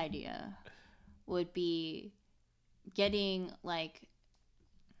worse idea would be getting, like,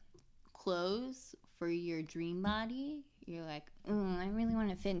 clothes for your dream body. You're like, I really want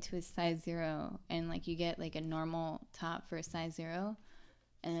to fit into a size 0. And, like, you get, like, a normal top for a size 0.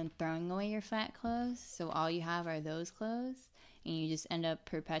 And then throwing away your fat clothes. So all you have are those clothes. And you just end up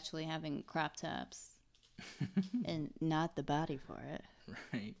perpetually having crop tops. And not the body for it.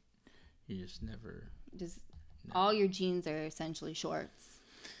 Right. You just never... All your jeans are essentially shorts.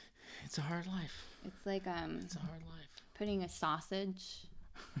 It's a hard life. It's like It's a hard life. putting a sausage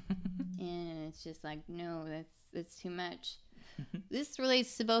in, and it's just like, no, that's too much. This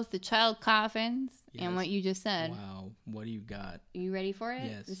relates to both the child coffins and what you just said. Wow. What do you got? Are you ready for it?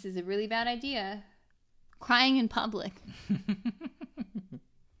 Yes. This is a really bad idea. Crying in public.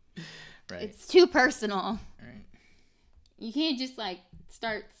 Right. It's too personal. Right. You can't just, like,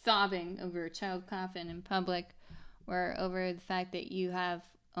 start sobbing over a child coffin in public or over the fact that you have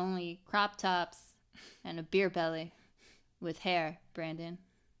only crop tops and a beer belly with hair, Brandon.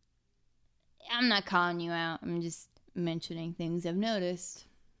 I'm not calling you out. I'm just mentioning things I've noticed.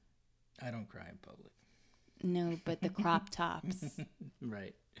 I don't cry in public. No, but the crop tops.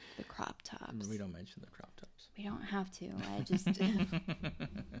 Right. The crop tops. We don't mention the crop tops. We don't have to. I just...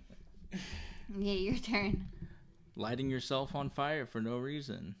 Yeah, your turn. Lighting yourself on fire for no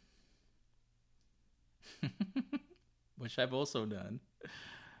reason. Which I've also done.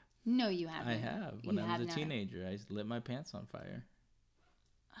 No, you haven't. I have. When I was a teenager, I lit my pants on fire.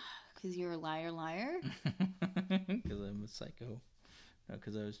 Because you're a liar. Because I'm a psycho. No,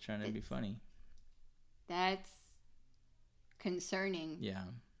 because I was trying to be funny. That's concerning. Yeah.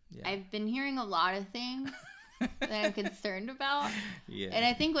 I've been hearing a lot of things that I'm concerned about. Yeah. And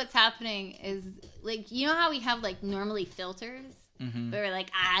I think what's happening is, like, you know how we have, like, normally filters? Mm-hmm. But we're like,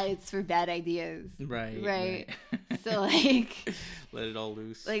 it's for bad ideas. Right. So, like... Let it all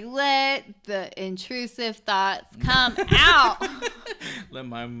loose. Like, let the intrusive thoughts come out. Let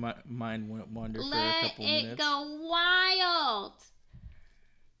my mind wander for a couple minutes. Let it go wild.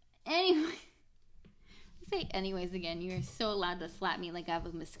 Anyway, say anyways again? You're so allowed to slap me like I have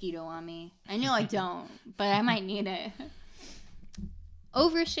a mosquito on me. I know I don't, but I might need it.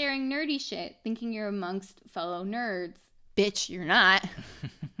 Oversharing nerdy shit, thinking you're amongst fellow nerds. Bitch, you're not.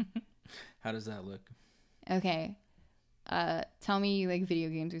 How does that look? Okay. Tell me you like video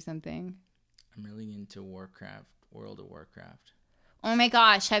games or something. I'm really into Warcraft, World of Warcraft. Oh my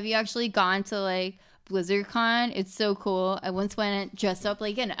gosh, have you actually gone to like BlizzardCon? It's so cool. I once went dressed up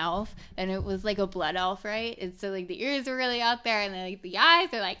like an elf, and it was like a blood elf, right? And so like the ears are really out there, and then, like the eyes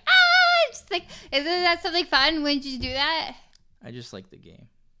are like, ah! It's just like, isn't that something fun? When did you do that? I just like the game.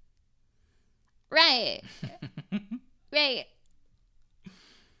 Right. Right.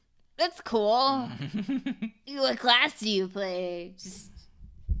 That's cool. What class do you play? Just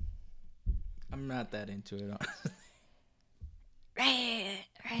I'm not that into it, honestly.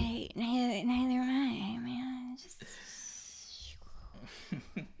 Right. Neither am I, man. Just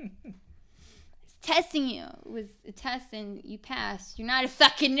it's testing you. It was a test and you passed. You're not a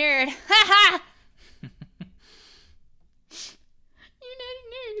fucking nerd. Ha ha! You're not a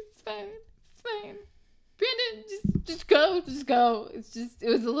nerd. It's fine. Brandon, just go. It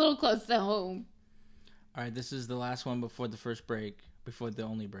was a little close to home. All right, this is the last one before the first break, before the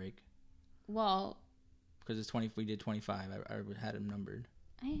only break. Well, because it's 20. We did 25. I had them numbered.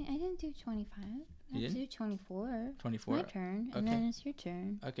 I didn't do 25. I You did 24. 24. My turn, and Okay. then it's your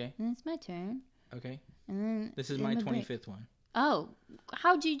turn, Okay. and then it's my turn, Okay. and then This is then my the break. 25th one. Oh,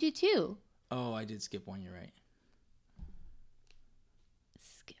 how'd you do 2? Oh, I did skip one. You're right.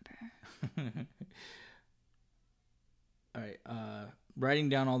 Skipper. All right. Writing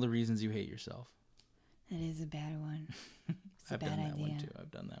down all the reasons you hate yourself. That is a bad one. It's a I've bad done that idea. one too.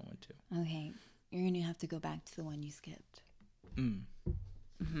 I've done that one too. Okay, you're gonna have to go back to the one you skipped.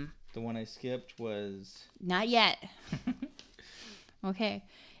 The one I skipped was Not yet. Okay.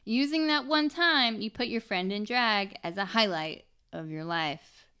 Using that one time you put your friend in drag as a highlight of your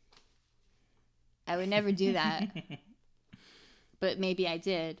life. I would never do that. But maybe I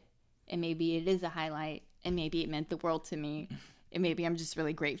did. And maybe it is a highlight. And maybe it meant the world to me. And maybe I'm just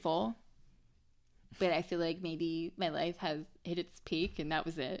really grateful. But I feel like maybe my life has hit its peak and that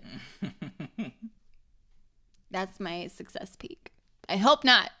was it. That's my success peak. I hope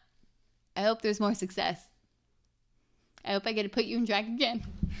not. I hope there's more success. I hope I get to put you in drag again.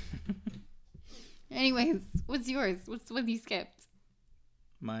 Anyways, what's yours? What's what you skipped?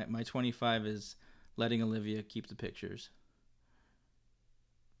 my 25 is letting Olivia keep the pictures.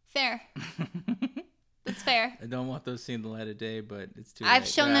 Fair. That's fair. I don't want those seeing the light of day, but it's too I've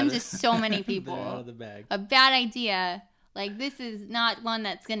late. shown They're them out to of- so many people. They're out of the bag. A bad idea. Like, this is not one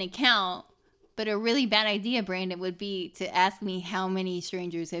that's going to count. But a really bad idea, Brandon, would be to ask me how many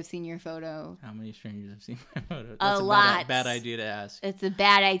strangers have seen your photo. How many strangers have seen my photo? A lot. Bad idea to ask. It's a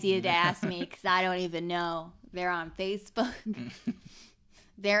bad idea to ask me because I don't even know. They're on Facebook.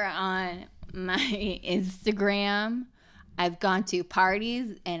 They're on my Instagram. I've gone to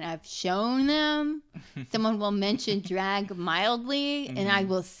parties and I've shown them. Someone will mention drag mildly and I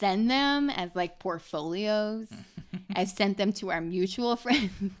will send them as like portfolios. I've sent them to our mutual friends.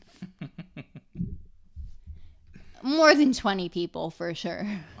 More than 20 people for sure.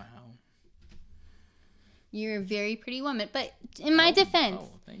 Wow. You're a very pretty woman. But in my defense,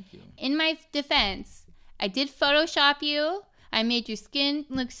 Thank you. in my defense, I did Photoshop you. I made your skin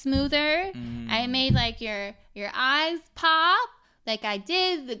look smoother. I made like your eyes pop. Like I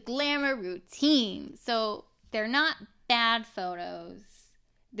did the glamour routine. So they're not bad photos.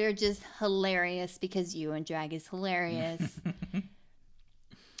 They're just hilarious because you and drag is hilarious.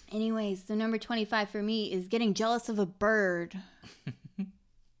 Anyways, so number 25 for me is getting jealous of a bird.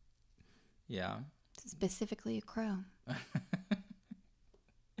 Yeah. Specifically a crow. I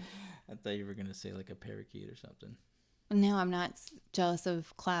thought you were going to say like a parakeet or something. No, I'm not jealous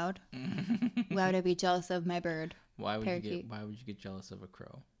of Cloud. Why would I be jealous of my bird? Why would Parakeet. you get jealous of a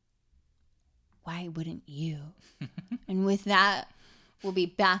crow? Why wouldn't you? And with that, we'll be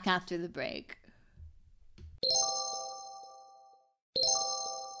back after the break.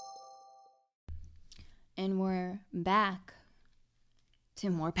 And we're back to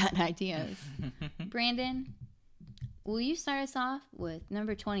more bad ideas. Brandon, will you start us off with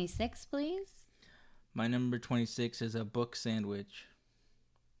number 26, please? My number 26 is a book sandwich.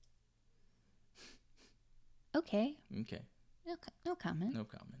 Okay. Okay. No comment. No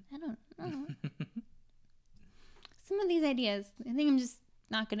comment. I don't. Some of these ideas, I think I'm just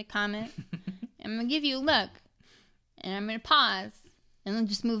not going to comment. I'm going to give you a look. And I'm going to pause. And then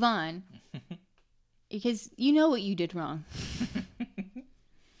just move on. Because you know what you did wrong.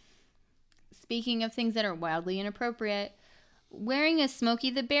 Speaking of things that are wildly inappropriate, wearing a Smokey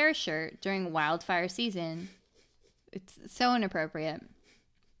the Bear shirt during wildfire season. It's so inappropriate.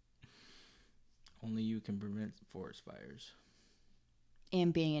 Only you can prevent forest fires.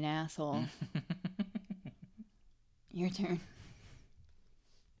 And being an asshole. Your turn.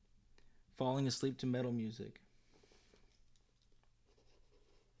 Falling asleep to metal music.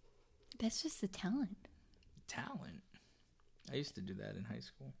 That's just a talent. Talent? I used to do that in high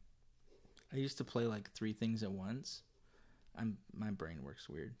school. I used to play like 3 things at once. My brain works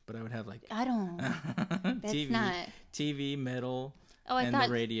weird, but I would have like I don't. That's TV, metal, I and thought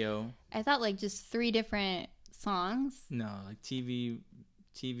the radio. I thought like just 3 different songs. No, like TV,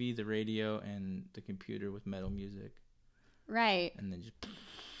 the radio, and the computer with metal music. Right. And then just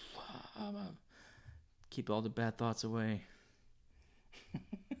keep all the bad thoughts away.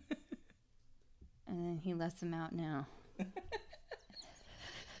 And then he lets them out now.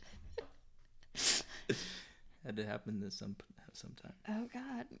 Had to happen this sometime. Oh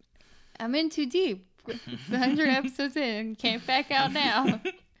God, I'm in too deep. 100 episodes in, can't back out now.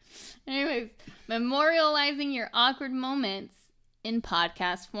 Anyways, memorializing your awkward moments in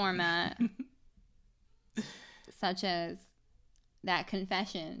podcast format, such as that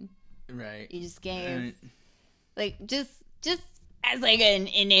confession, right? You just gave, like just as like an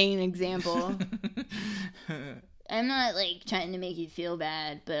inane example. I'm not like trying to make you feel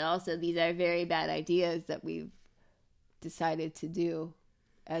bad, but also these are very bad ideas that we've decided to do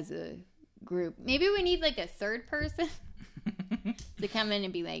as a group. Maybe we need like a third person to come in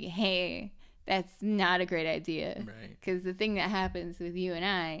and be like, hey, that's not a great idea. Right. Because the thing that happens with you and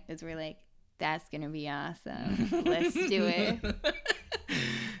I is we're like, that's going to be awesome. Let's do it.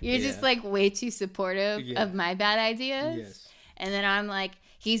 You're just like way too supportive of my bad ideas. Yes. And then I'm like,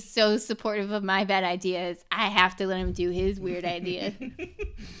 he's so supportive of my bad ideas. I have to let him do his weird idea.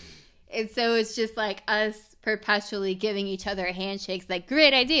 And so it's just like us perpetually giving each other handshakes like,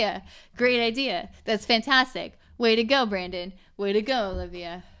 great idea. Great idea. That's fantastic. Way to go, Brandon. Way to go,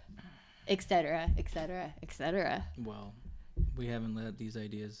 Olivia. Etc., etc., etc. Well, we haven't let these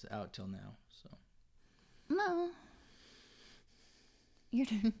ideas out till now, so. No. Your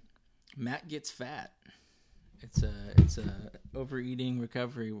turn. Matt gets fat. It's a overeating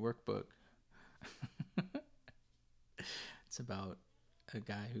recovery workbook. It's about a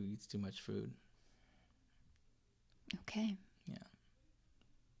guy who eats too much food. Okay. Yeah.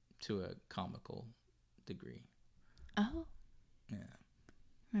 To a comical degree. Oh. Yeah.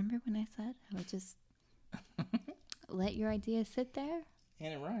 Remember when I said I would just let your ideas sit there?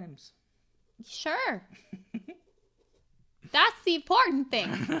 And it rhymes. Sure. That's the important thing.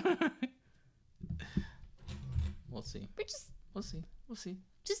 We'll see. We'll see.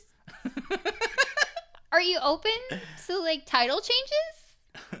 Just. Are you open to like title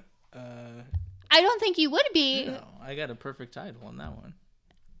changes? I don't think you would be. No, I got a perfect title on that one.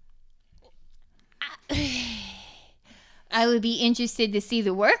 I would be interested to see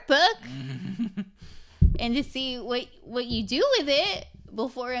the workbook and to see what you do with it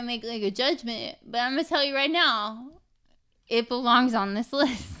before I make like a judgment. But I'm gonna tell you right now, it belongs on this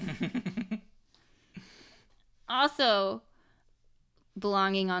list. Also,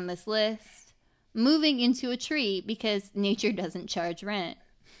 belonging on this list, moving into a tree because nature doesn't charge rent.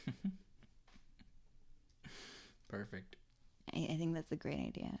 Perfect. I think that's a great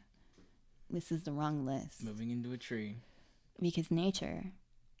idea. This is the wrong list. Moving into a tree. Because nature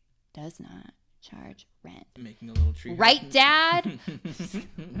does not charge rent. Making a little tree. Right, Dad?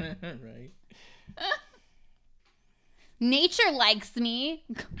 Right. Nature likes me.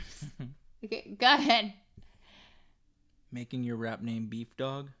 Okay, go ahead. Making your rap name Beef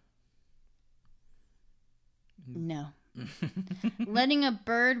Dog? No. Letting a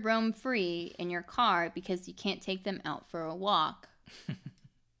bird roam free in your car because you can't take them out for a walk.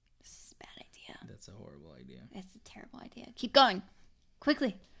 This is a bad idea. That's a horrible idea. That's a terrible idea. Keep going.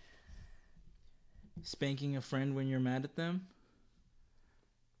 Quickly. Spanking a friend when you're mad at them?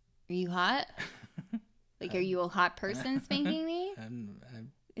 Are you hot? Like, are you a hot person spanking me?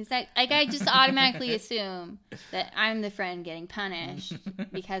 Is that like I just automatically assume that I'm the friend getting punished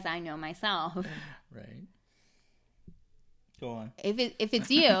because I know myself. Right. Go on. If it's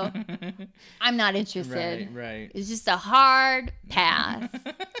you, I'm not interested. Right. It's just a hard pass.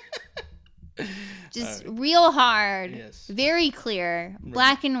 Just real hard. Yes. Very clear. Right.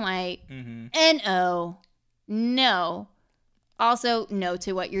 Black and white. Mm-hmm. N-O. No. Also, no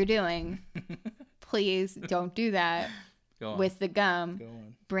to what you're doing. Please don't do that. Go on. With the gum. Go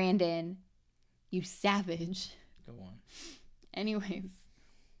on. Brandon, you savage. Go on. Anyways.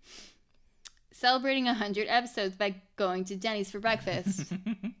 Celebrating 100 episodes by going to Denny's for breakfast.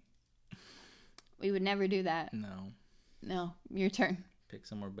 We would never do that. No. No, your turn. Pick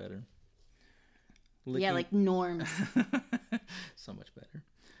somewhere better. Yeah, like Norms. So much better.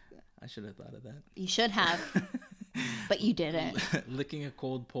 I should have thought of that. You should have, but you didn't. Licking a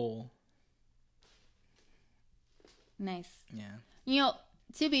cold pole. Nice. Yeah. You know,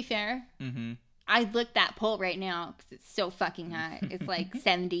 to be fair, Mm-hmm. I'd lick that pole right now because it's so fucking hot. It's like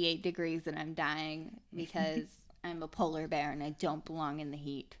 78 degrees and I'm dying because I'm a polar bear and I don't belong in the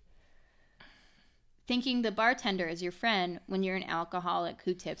heat. Thinking the bartender is your friend when you're an alcoholic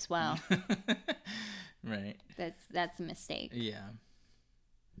who tips well. Right. That's a mistake. Yeah.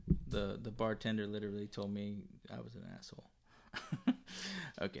 The bartender literally told me I was an asshole.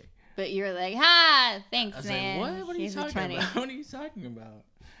 Okay. But you're like, ha, thanks, I was man. like, what are you Here's a talking 20. about? What are you talking about?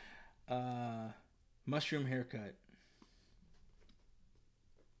 Mushroom haircut.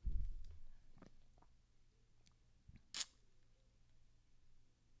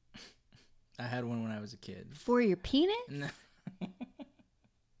 I had one when I was a kid. For your penis? No.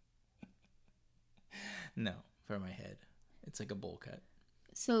 No, for my head. It's like a bowl cut.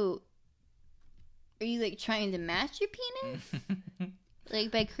 So, are you like trying to match your penis?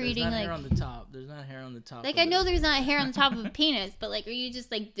 Like by creating There's not like hair on the top. There's not hair on the top. like of I know it. there's not hair on the top of a penis, but like are you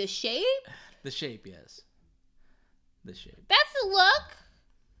just like the shape? The shape, yes. The shape. That's a look.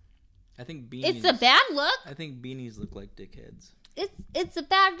 I think beanies. It's a bad look. I think beanies look like dickheads. It's a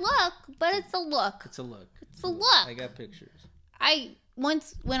bad look, but it's a look. It's a look. It's a look. I got pictures. I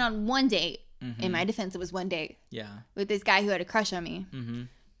once went on one date. Mm-hmm. In my defense, it was one date Yeah. with this guy who had a crush on me Mm-hmm.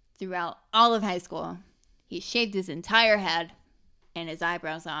 throughout all of high school. He shaved his entire head and his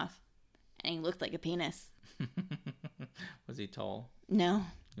eyebrows off, and he looked like a penis. Was he tall? No,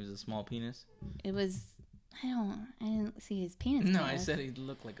 He was a small penis? it was. I didn't see his penis. No, penis. I said he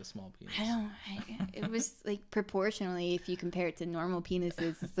looked like a small penis. It was like proportionally, if you compare it to normal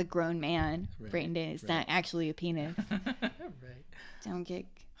penises, it's a grown man. Right, Brandon, it's right. not actually a penis. Right. Don't get.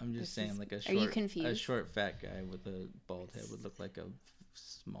 I'm just saying, like a Are short, you confused? a short, fat guy with a bald head would look like a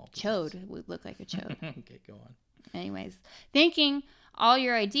small penis. Chode would look like a chode. Okay, go on. Anyways, thinking all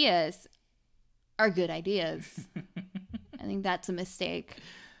your ideas are good ideas. I think that's a mistake.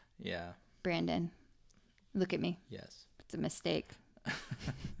 Yeah. Brandon, look at me. Yes. It's a mistake.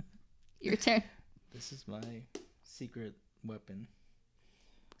 Your turn. This is my secret weapon.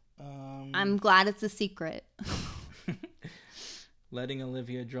 I'm glad it's a secret. Letting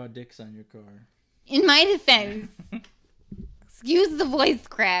Olivia draw dicks on your car. In my defense, excuse the voice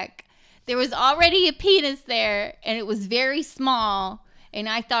crack, there was already a penis there, and it was very small, and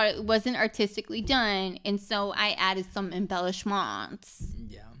I thought it wasn't artistically done, and so I added some embellishments.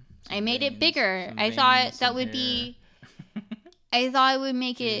 Yeah. I made it bigger. I thought that would be... I thought it would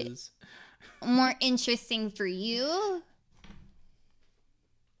make it more interesting for you.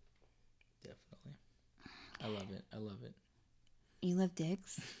 Definitely. I love it. I love it. You love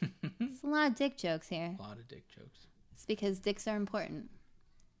dicks? There's a lot of dick jokes here. A lot of dick jokes. It's because dicks are important.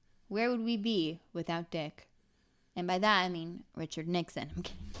 Where would we be without dick? And by that, I mean Richard Nixon. I'm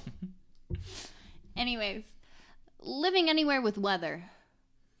kidding. Anyways, living anywhere with weather.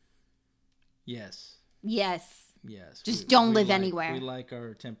 Yes. Yes. Yes. Just don't live like, anywhere. We like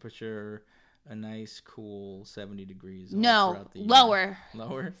our temperature a nice, cool 70 degrees. No, throughout the year. lower.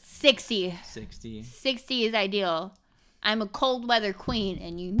 Lower? 60. 60. 60 is ideal. I'm a cold weather queen,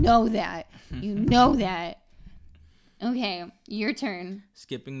 and you know that. You know that. Okay, your turn.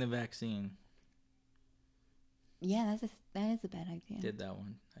 Skipping the vaccine. Yeah, that is a bad idea. Did that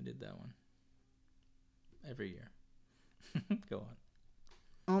one. I did that one. Every year. Go on.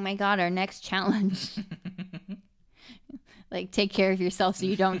 Oh my God, our next challenge. Like, take care of yourself so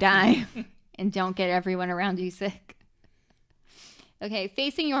you don't die. And don't get everyone around you sick. Okay,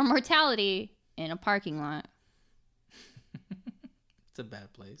 facing your mortality in a parking lot. It's a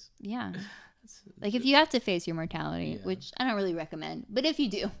bad place. Yeah. Like, if you have to face your mortality, Yeah. which I don't really recommend, but if you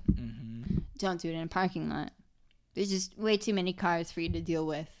do, don't do it in a parking lot. There's just way too many cars for you to deal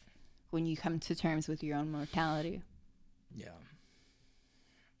with when you come to terms with your own mortality. Yeah.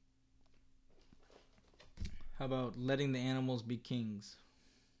 How about letting the animals be kings?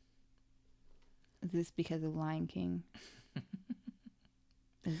 Is this because of Lion King?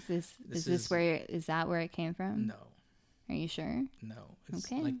 Is that where it came from? No. Are you sure? No. It's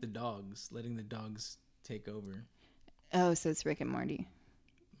Okay. like the dogs. Letting the dogs take over. Oh, so it's Rick and Morty.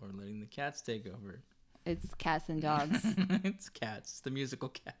 Or letting the cats take over. It's cats and dogs. It's cats. The musical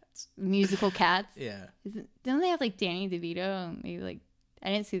Cats. Musical cats. Yeah. Don't they have like Danny DeVito? And maybe like I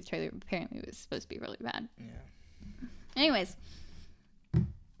didn't see the trailer. But apparently, it was supposed to be really bad. Yeah. Anyways,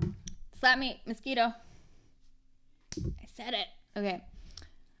 slap me, mosquito. I said it. Okay.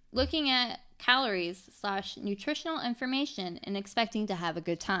 Looking at calories / nutritional information and expecting to have a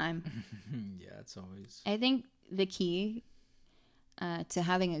good time. Yeah, it's always. I think the key to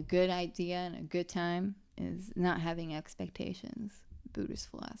having a good idea and a good time is not having expectations. Buddhist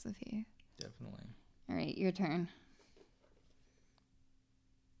philosophy. Definitely. All right, your turn.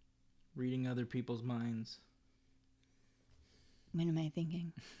 Reading other people's minds. What am I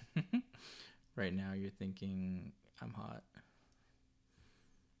thinking? Right now, you're thinking, I'm hot.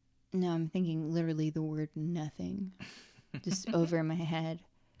 No, I'm thinking literally the word nothing. Just over my head.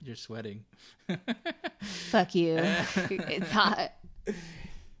 You're sweating. Fuck you. It's hot.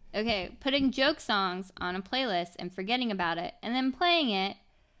 Okay, putting joke songs on a playlist and forgetting about it, and then playing it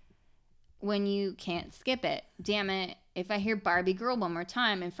when you can't skip it. Damn it. If I hear Barbie Girl one more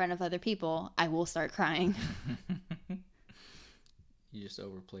time in front of other people, I will start crying. You just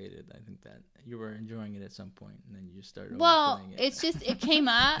overplayed it. I think that you were enjoying it at some point, and then you just started Well, overplaying it. it's just, it came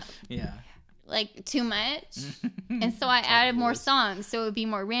up Yeah. like too much. And so I added more songs so it would be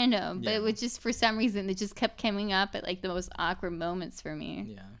more random. But Yeah. it was just, for some reason, it just kept coming up at like the most awkward moments for me.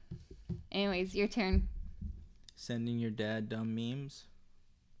 Yeah. Anyways, your turn. Sending your dad dumb memes.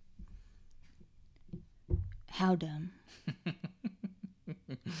 How dumb?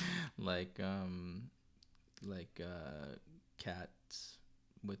 like Cats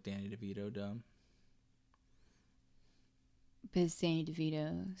with Danny DeVito dumb. But it's Danny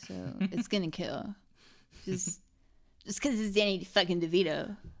DeVito, so it's gonna kill. Just because it's Danny fucking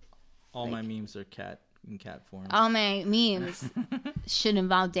DeVito. All Like- my memes are in cat form. All my memes should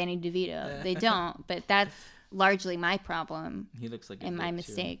involve Danny DeVito. They don't, but that's largely my problem He looks like a and dick my too.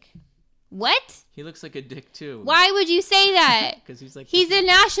 mistake. What? He looks like a dick too. Why would you say that? Because he's like He's a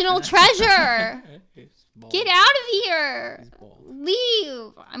national treasure. He's bald. Get out of here. He's bald.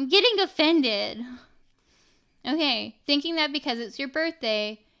 Leave. I'm getting offended. Okay, thinking that because it's your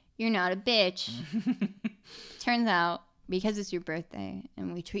birthday, you're not a bitch. Turns out, because it's your birthday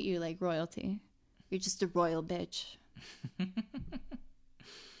and we treat you like royalty, you're just a royal bitch.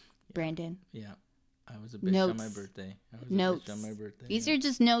 Brandon. Yeah. I was a bitch Notes. on my birthday. Notes. A bitch on my birthday. These are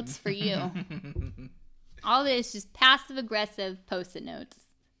just notes for you. All this is just passive aggressive post-it notes.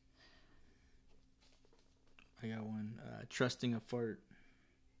 I got one. Trusting a fart.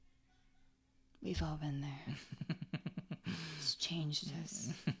 We've all been there. It's changed us.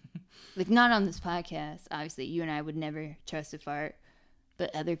 Like, not on this podcast. Obviously, you and I would never trust a fart.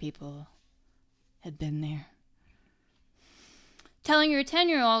 But other people have been there. Telling your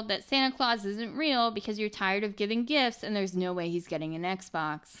 10-year-old that Santa Claus isn't real because you're tired of giving gifts and there's no way he's getting an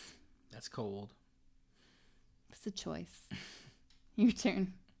Xbox. That's cold. It's a choice. Your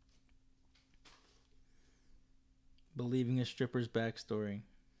turn. Believing a stripper's backstory.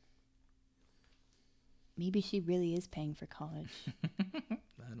 Maybe she really is paying for college.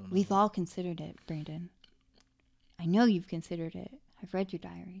 I don't know. We've all considered it, Brandon. I know you've considered it. I've read your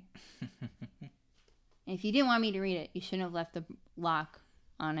diary. And if you didn't want me to read it, you shouldn't have left the lock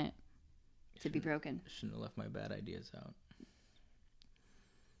on it to be broken. Shouldn't have left my bad ideas out.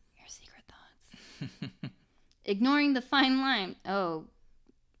 Your secret thoughts. Ignoring the fine line. Oh,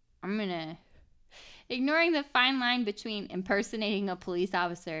 ignoring the fine line between impersonating a police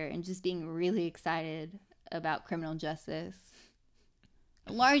officer and just being really excited about criminal justice.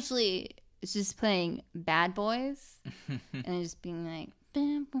 Largely, it's just playing Bad Boys and just being like,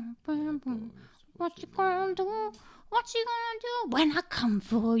 bam, bam, bam, bam. What you gonna do? What you gonna do when I come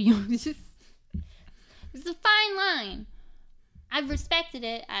for you? It's a fine line. I've respected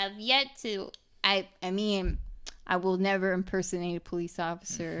it. I've yet to. I mean, I will never impersonate a police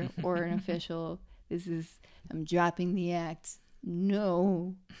officer or an official. I'm dropping the act.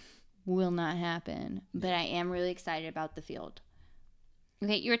 No, will not happen. But I am really excited about the field.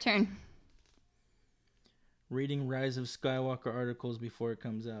 Okay, your turn. Reading Rise of Skywalker articles before it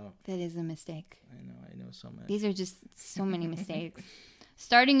comes out. That is a mistake. I know so much. These are just so many mistakes.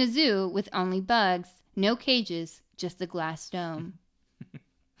 Starting a zoo with only bugs, no cages, just a glass dome.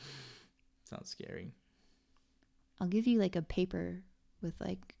 Sounds scary. I'll give you like a paper with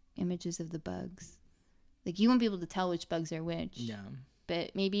like images of the bugs. Like you won't be able to tell which bugs are which. Yeah.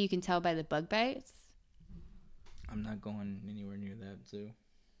 But maybe you can tell by the bug bites. I'm not going anywhere near that zoo.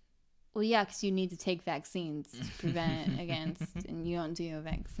 Well, yeah, because you need to take vaccines to prevent it against, and you don't do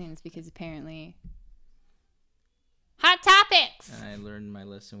vaccines because apparently. Hot topics! I learned my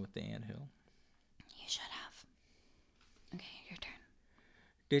lesson with the anthill. You should have. Okay, your turn.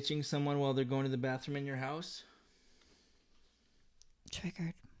 Ditching someone while they're going to the bathroom in your house.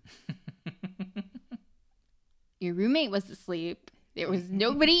 Triggered. Your roommate was asleep. There was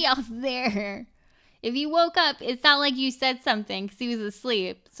nobody else there. If you woke up, it's not like you said something because he was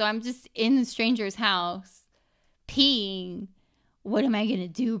asleep. So I'm just in the stranger's house, peeing. What am I going to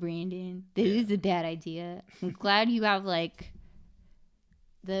do, Brandon? This is a bad idea. I'm glad you have, like,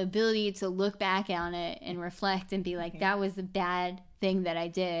 the ability to look back on it and reflect and be like, that was a bad thing that I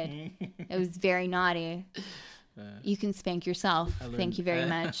did. It was very naughty. You can spank yourself. Thank you very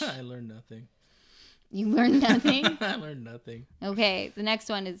much. I learned nothing. You learned nothing? I learned nothing. Okay, the next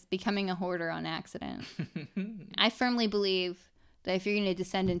one is becoming a hoarder on accident. I firmly believe that if you're going to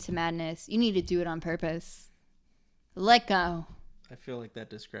descend into madness, you need to do it on purpose. Let go. I feel like that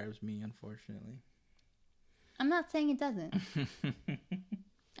describes me, unfortunately. I'm not saying it doesn't.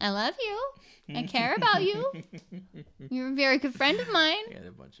 I love you. I care about you. You're a very good friend of mine. I got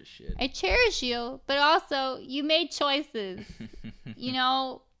a bunch of shit. I cherish you, but also you made choices. You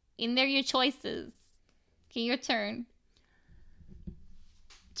know, and they're your choices. Okay, your turn.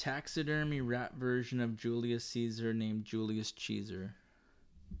 Taxidermy rap version of Julius Caesar named Julius Cheeser.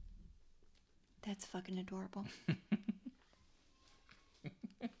 That's fucking adorable.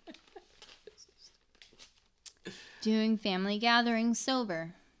 Doing family gatherings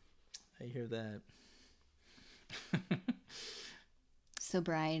sober. I hear that.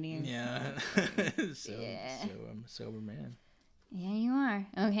 Sobriety. Yeah. So I'm a sober man. Yeah, you are.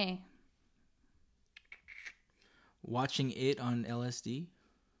 Okay. Watching it on LSD?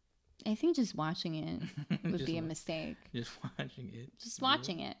 I think just watching it would be a mistake. Just watching it. Just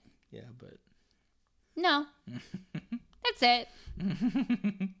watching it. Yeah, but... No. That's it.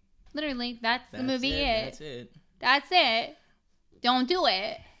 Literally, that's the movie It. That's it. That's it. Don't do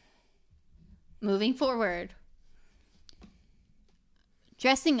it. Moving forward.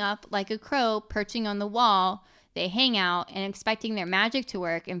 Dressing up like a crow perching on the wall, they hang out and expecting their magic to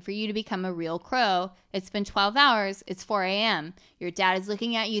work and for you to become a real crow. It's been 12 hours. It's 4 a.m. Your dad is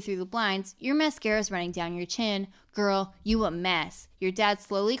looking at you through the blinds. Your mascara's running down your chin. Girl, you a mess. Your dad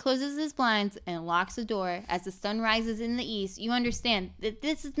slowly closes his blinds and locks the door. As the sun rises in the east, you understand that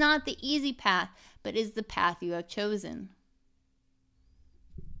this is not the easy path, but is the path you have chosen.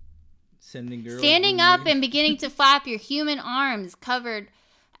 Standing up and beginning to flap your human arms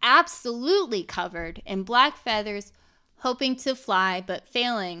absolutely covered in black feathers, hoping to fly but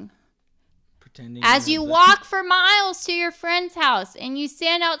failing. Pretending as you walk for miles to your friend's house and you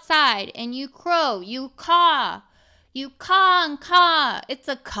stand outside and you crow, you caw and caw. It's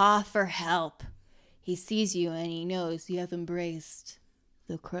a caw for help. He sees you and he knows you have embraced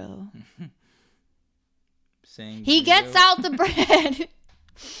the crow. He gets out the bread.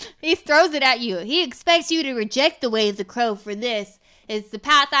 He throws it at you. He expects you to reject the way of the crow, for this is the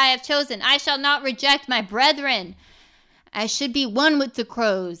path I have chosen. I shall not reject my brethren. I should be one with the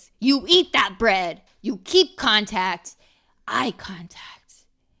crows. You eat that bread. You keep eye contact,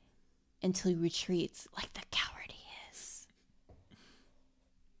 until he retreats like the coward he is.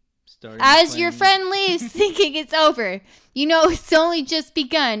 As your friend leaves, thinking it's over, you know it's only just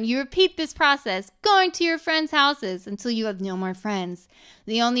begun. You repeat this process, going to your friends' houses until you have no more friends.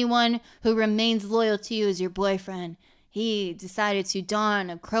 The only one who remains loyal to you is your boyfriend. He decided to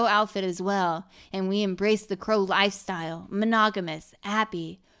don a crow outfit as well, and we embraced the crow lifestyle, monogamous,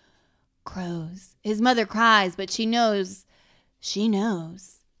 happy crows. His mother cries, but she knows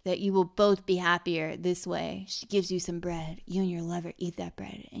that you will both be happier this way. She gives you some bread. You and your lover eat that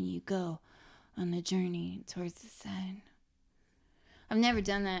bread, and you go on the journey towards the sun. I've never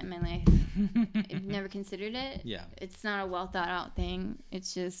done that in my life. I've never considered it. Yeah. It's not a well thought out thing.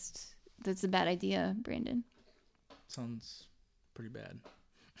 It's just, that's a bad idea, Brandon. Sounds pretty bad.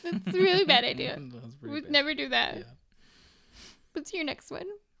 It's a really bad idea. We'd never do that. Yeah. What's your next one?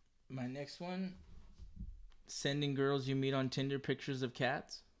 My next one, sending girls you meet on Tinder pictures of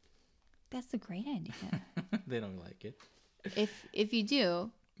cats. That's a great idea. They don't like it. If you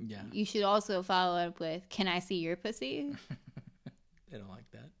do, yeah, you should also follow up with, can I see your pussy? They don't like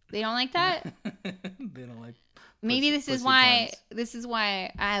that. They don't like that? They don't like Maybe this is why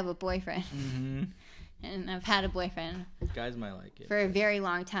I have a boyfriend. Mm-hmm. And I've had a boyfriend. Guys might like it. For a very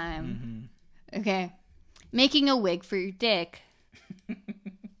long time. Mm-hmm. Okay. Making a wig for your dick.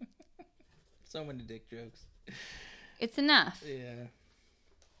 So many dick jokes. It's enough. Yeah.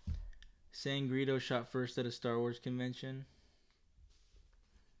 Saying Greedo shot first at a Star Wars convention.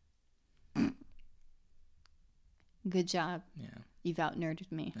 Good job. Yeah. You've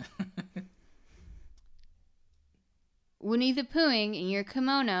out-nerded me. Winnie the Poohing in your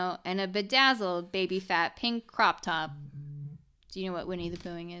kimono and a bedazzled baby fat pink crop top. Do you know what Winnie the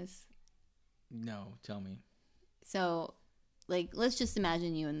Poohing is? No, tell me. So, like, let's just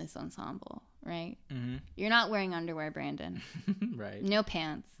imagine you in this ensemble. right? Mm-hmm. You're not wearing underwear, Brandon. Right. No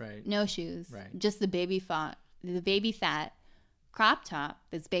pants. Right. No shoes. Right. Just the baby fat crop top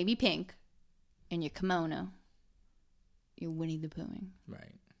that's baby pink and your kimono. You're Winnie the Poohing.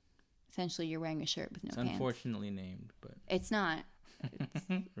 Right. Essentially, you're wearing a shirt with no It's pants. unfortunately named, but It's not.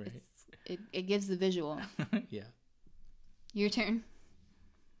 right. It gives the visual. Yeah. Your turn.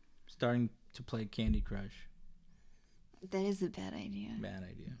 Starting to play Candy Crush. That is a bad idea. Bad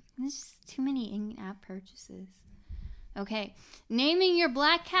idea. There's just too many in-app purchases. Okay. Naming your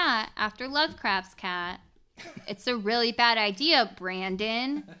black cat after Lovecraft's cat. It's a really bad idea,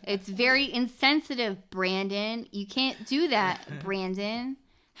 Brandon. It's very insensitive, Brandon. You can't do that, Brandon.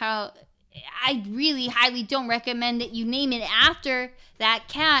 I really highly don't recommend that you name it after that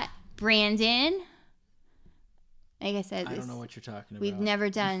cat, Brandon. Like I said, I don't know what you're talking about. we've never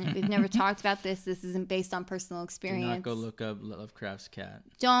talked about this. This isn't based on personal experience. Do not go look up Lovecraft's cat.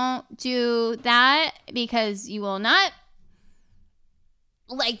 Don't do that because you will not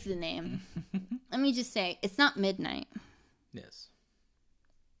like the name. Let me just say, it's not midnight. Yes.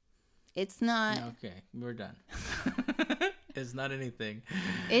 It's not. Okay, we're done. It's not anything.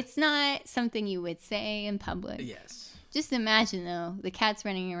 It's not something you would say in public. Yes. Just imagine, though, the cat's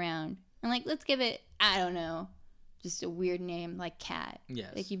running around. And, like, let's give it, I don't know, just a weird name like Cat.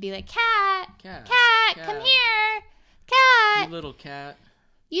 Yes. Like, you'd be like, Cat, Cat, come here, Cat, you little cat.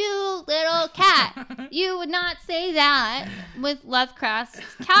 you little cat. You would not say that with Lovecraft's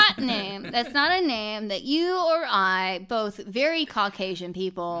cat name. That's not a name that you or I, both very Caucasian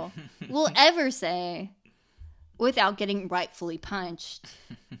people, will ever say without getting rightfully punched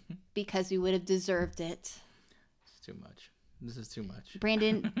because we would have deserved it. It's too much. This is too much.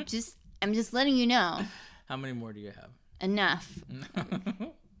 Brandon, I'm just letting you know. How many more do you have? Enough.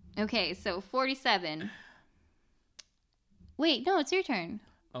 Okay, so 47. Wait, no, it's your turn.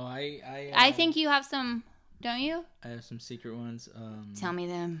 Oh, I think you have some, don't you? I have some secret ones. Tell me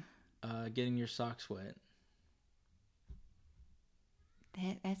them. Getting your socks wet.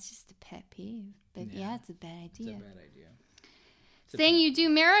 That's just a pet peeve. But yeah, it's a bad idea. It's a bad idea. Saying you do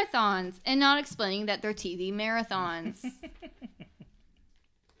marathons and not explaining that they're TV marathons.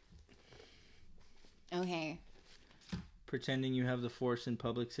 Okay. Pretending you have the force in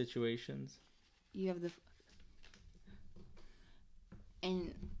public situations. You have the...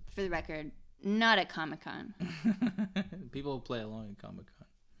 And for the record, not at Comic-Con. People play along at Comic-Con.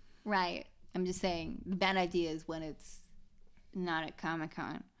 Right. I'm just saying, the bad idea is when it's not at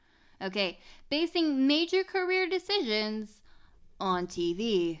Comic-Con. Okay. Basing major career decisions on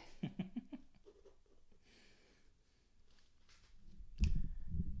TV.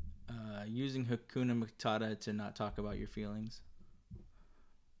 Using Hakuna Matata to not talk about your feelings.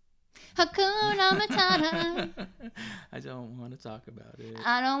 Hakuna Matata. I don't want to talk about it.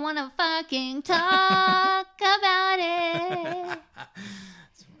 I don't want to fucking talk about it.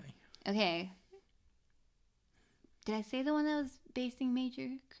 That's funny. Okay. Did I say the one that was basing major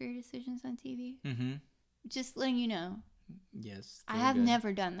career decisions on TV? Mm-hmm. Just letting you know. Yes. I have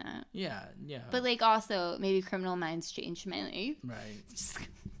never done that. Yeah. But, like, also, maybe Criminal Minds changed my life. Right.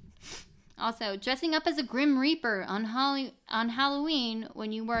 Also, dressing up as a Grim Reaper on Halloween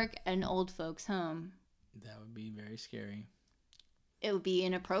when you work at an old folks' home. That would be very scary. It would be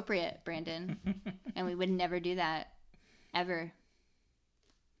inappropriate, Brandon. And we would never do that. Ever.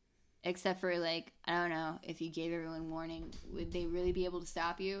 Except for, like, I don't know, if you gave everyone warning, would they really be able to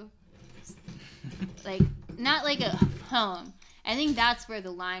stop you? Like, not like a home. I think that's where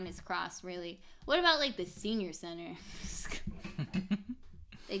the line is crossed, really. What about, like, the senior center?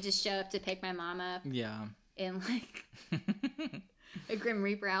 They just show up to pick my mom up. Yeah. In, like, a Grim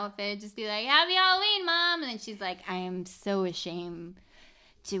Reaper outfit. Just be like, Happy Halloween, Mom! And then she's like, I am so ashamed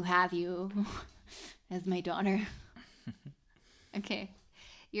to have you as my daughter. Okay.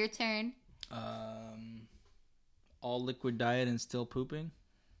 Your turn. All liquid diet and still pooping?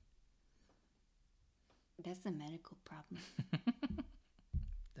 That's a medical problem.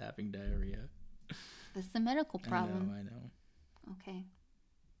 Having diarrhea. That's a medical problem. I know. Okay.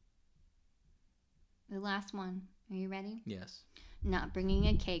 The last one. Are you ready? Yes. Not bringing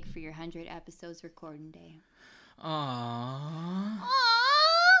a cake for your 100 episodes recording day. Aww.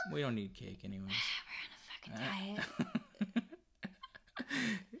 Aww! We don't need cake anyways. We're on a fucking diet.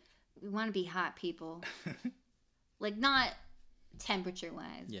 We want to be hot people. Like, not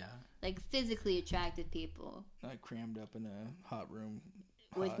temperature-wise. Yeah. Like, physically attractive people. Not crammed up in a hot room.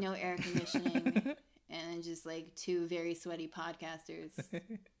 With no air conditioning. And just, like, two very sweaty podcasters.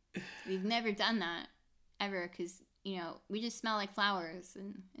 We've never done that. Ever. Because, you know, we just smell like flowers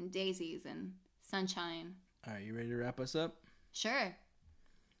and daisies and sunshine. All right, you ready to wrap us up? Sure.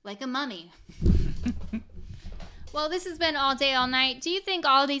 Like a mummy. Well, this has been All Day, All Night. Do you think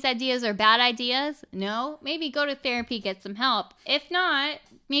all these ideas are bad ideas? No? Maybe go to therapy, get some help. If not,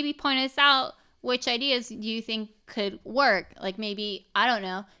 maybe point us out which ideas do you think could work. Like maybe, I don't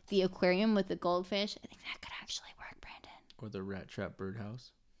know, the aquarium with the goldfish. I think that could actually work, Brandon. Or the rat trap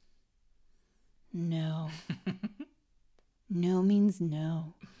birdhouse. No. No means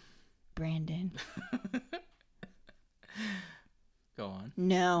no, Brandon. Go on.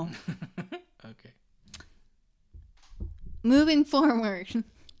 No. Okay. Moving forward,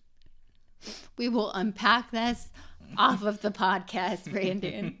 we will unpack this off of the podcast,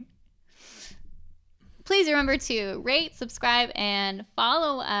 Brandon. Please remember to rate, subscribe, and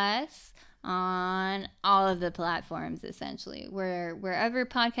follow us on all of the platforms, essentially. Wherever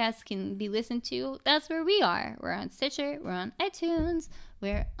podcasts can be listened to, that's where we are. We're on Stitcher, we're on iTunes,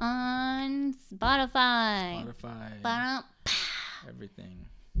 we're on Spotify. Ba-dum. Everything.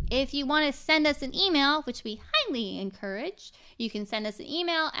 If you want to send us an email, which we highly encourage, you can send us an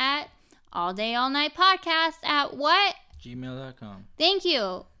email at alldayallnightpodcast at what? gmail.com. Thank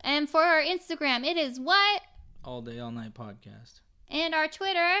you. And for our Instagram, it is what? All Day All Night Podcast. And our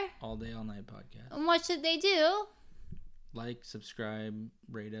Twitter? All Day All Night Podcast. And what should they do? Like, subscribe,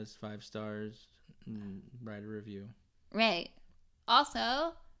 rate us 5 stars, write a review. Right.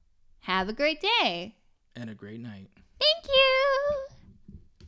 Also, have a great day. And a great night.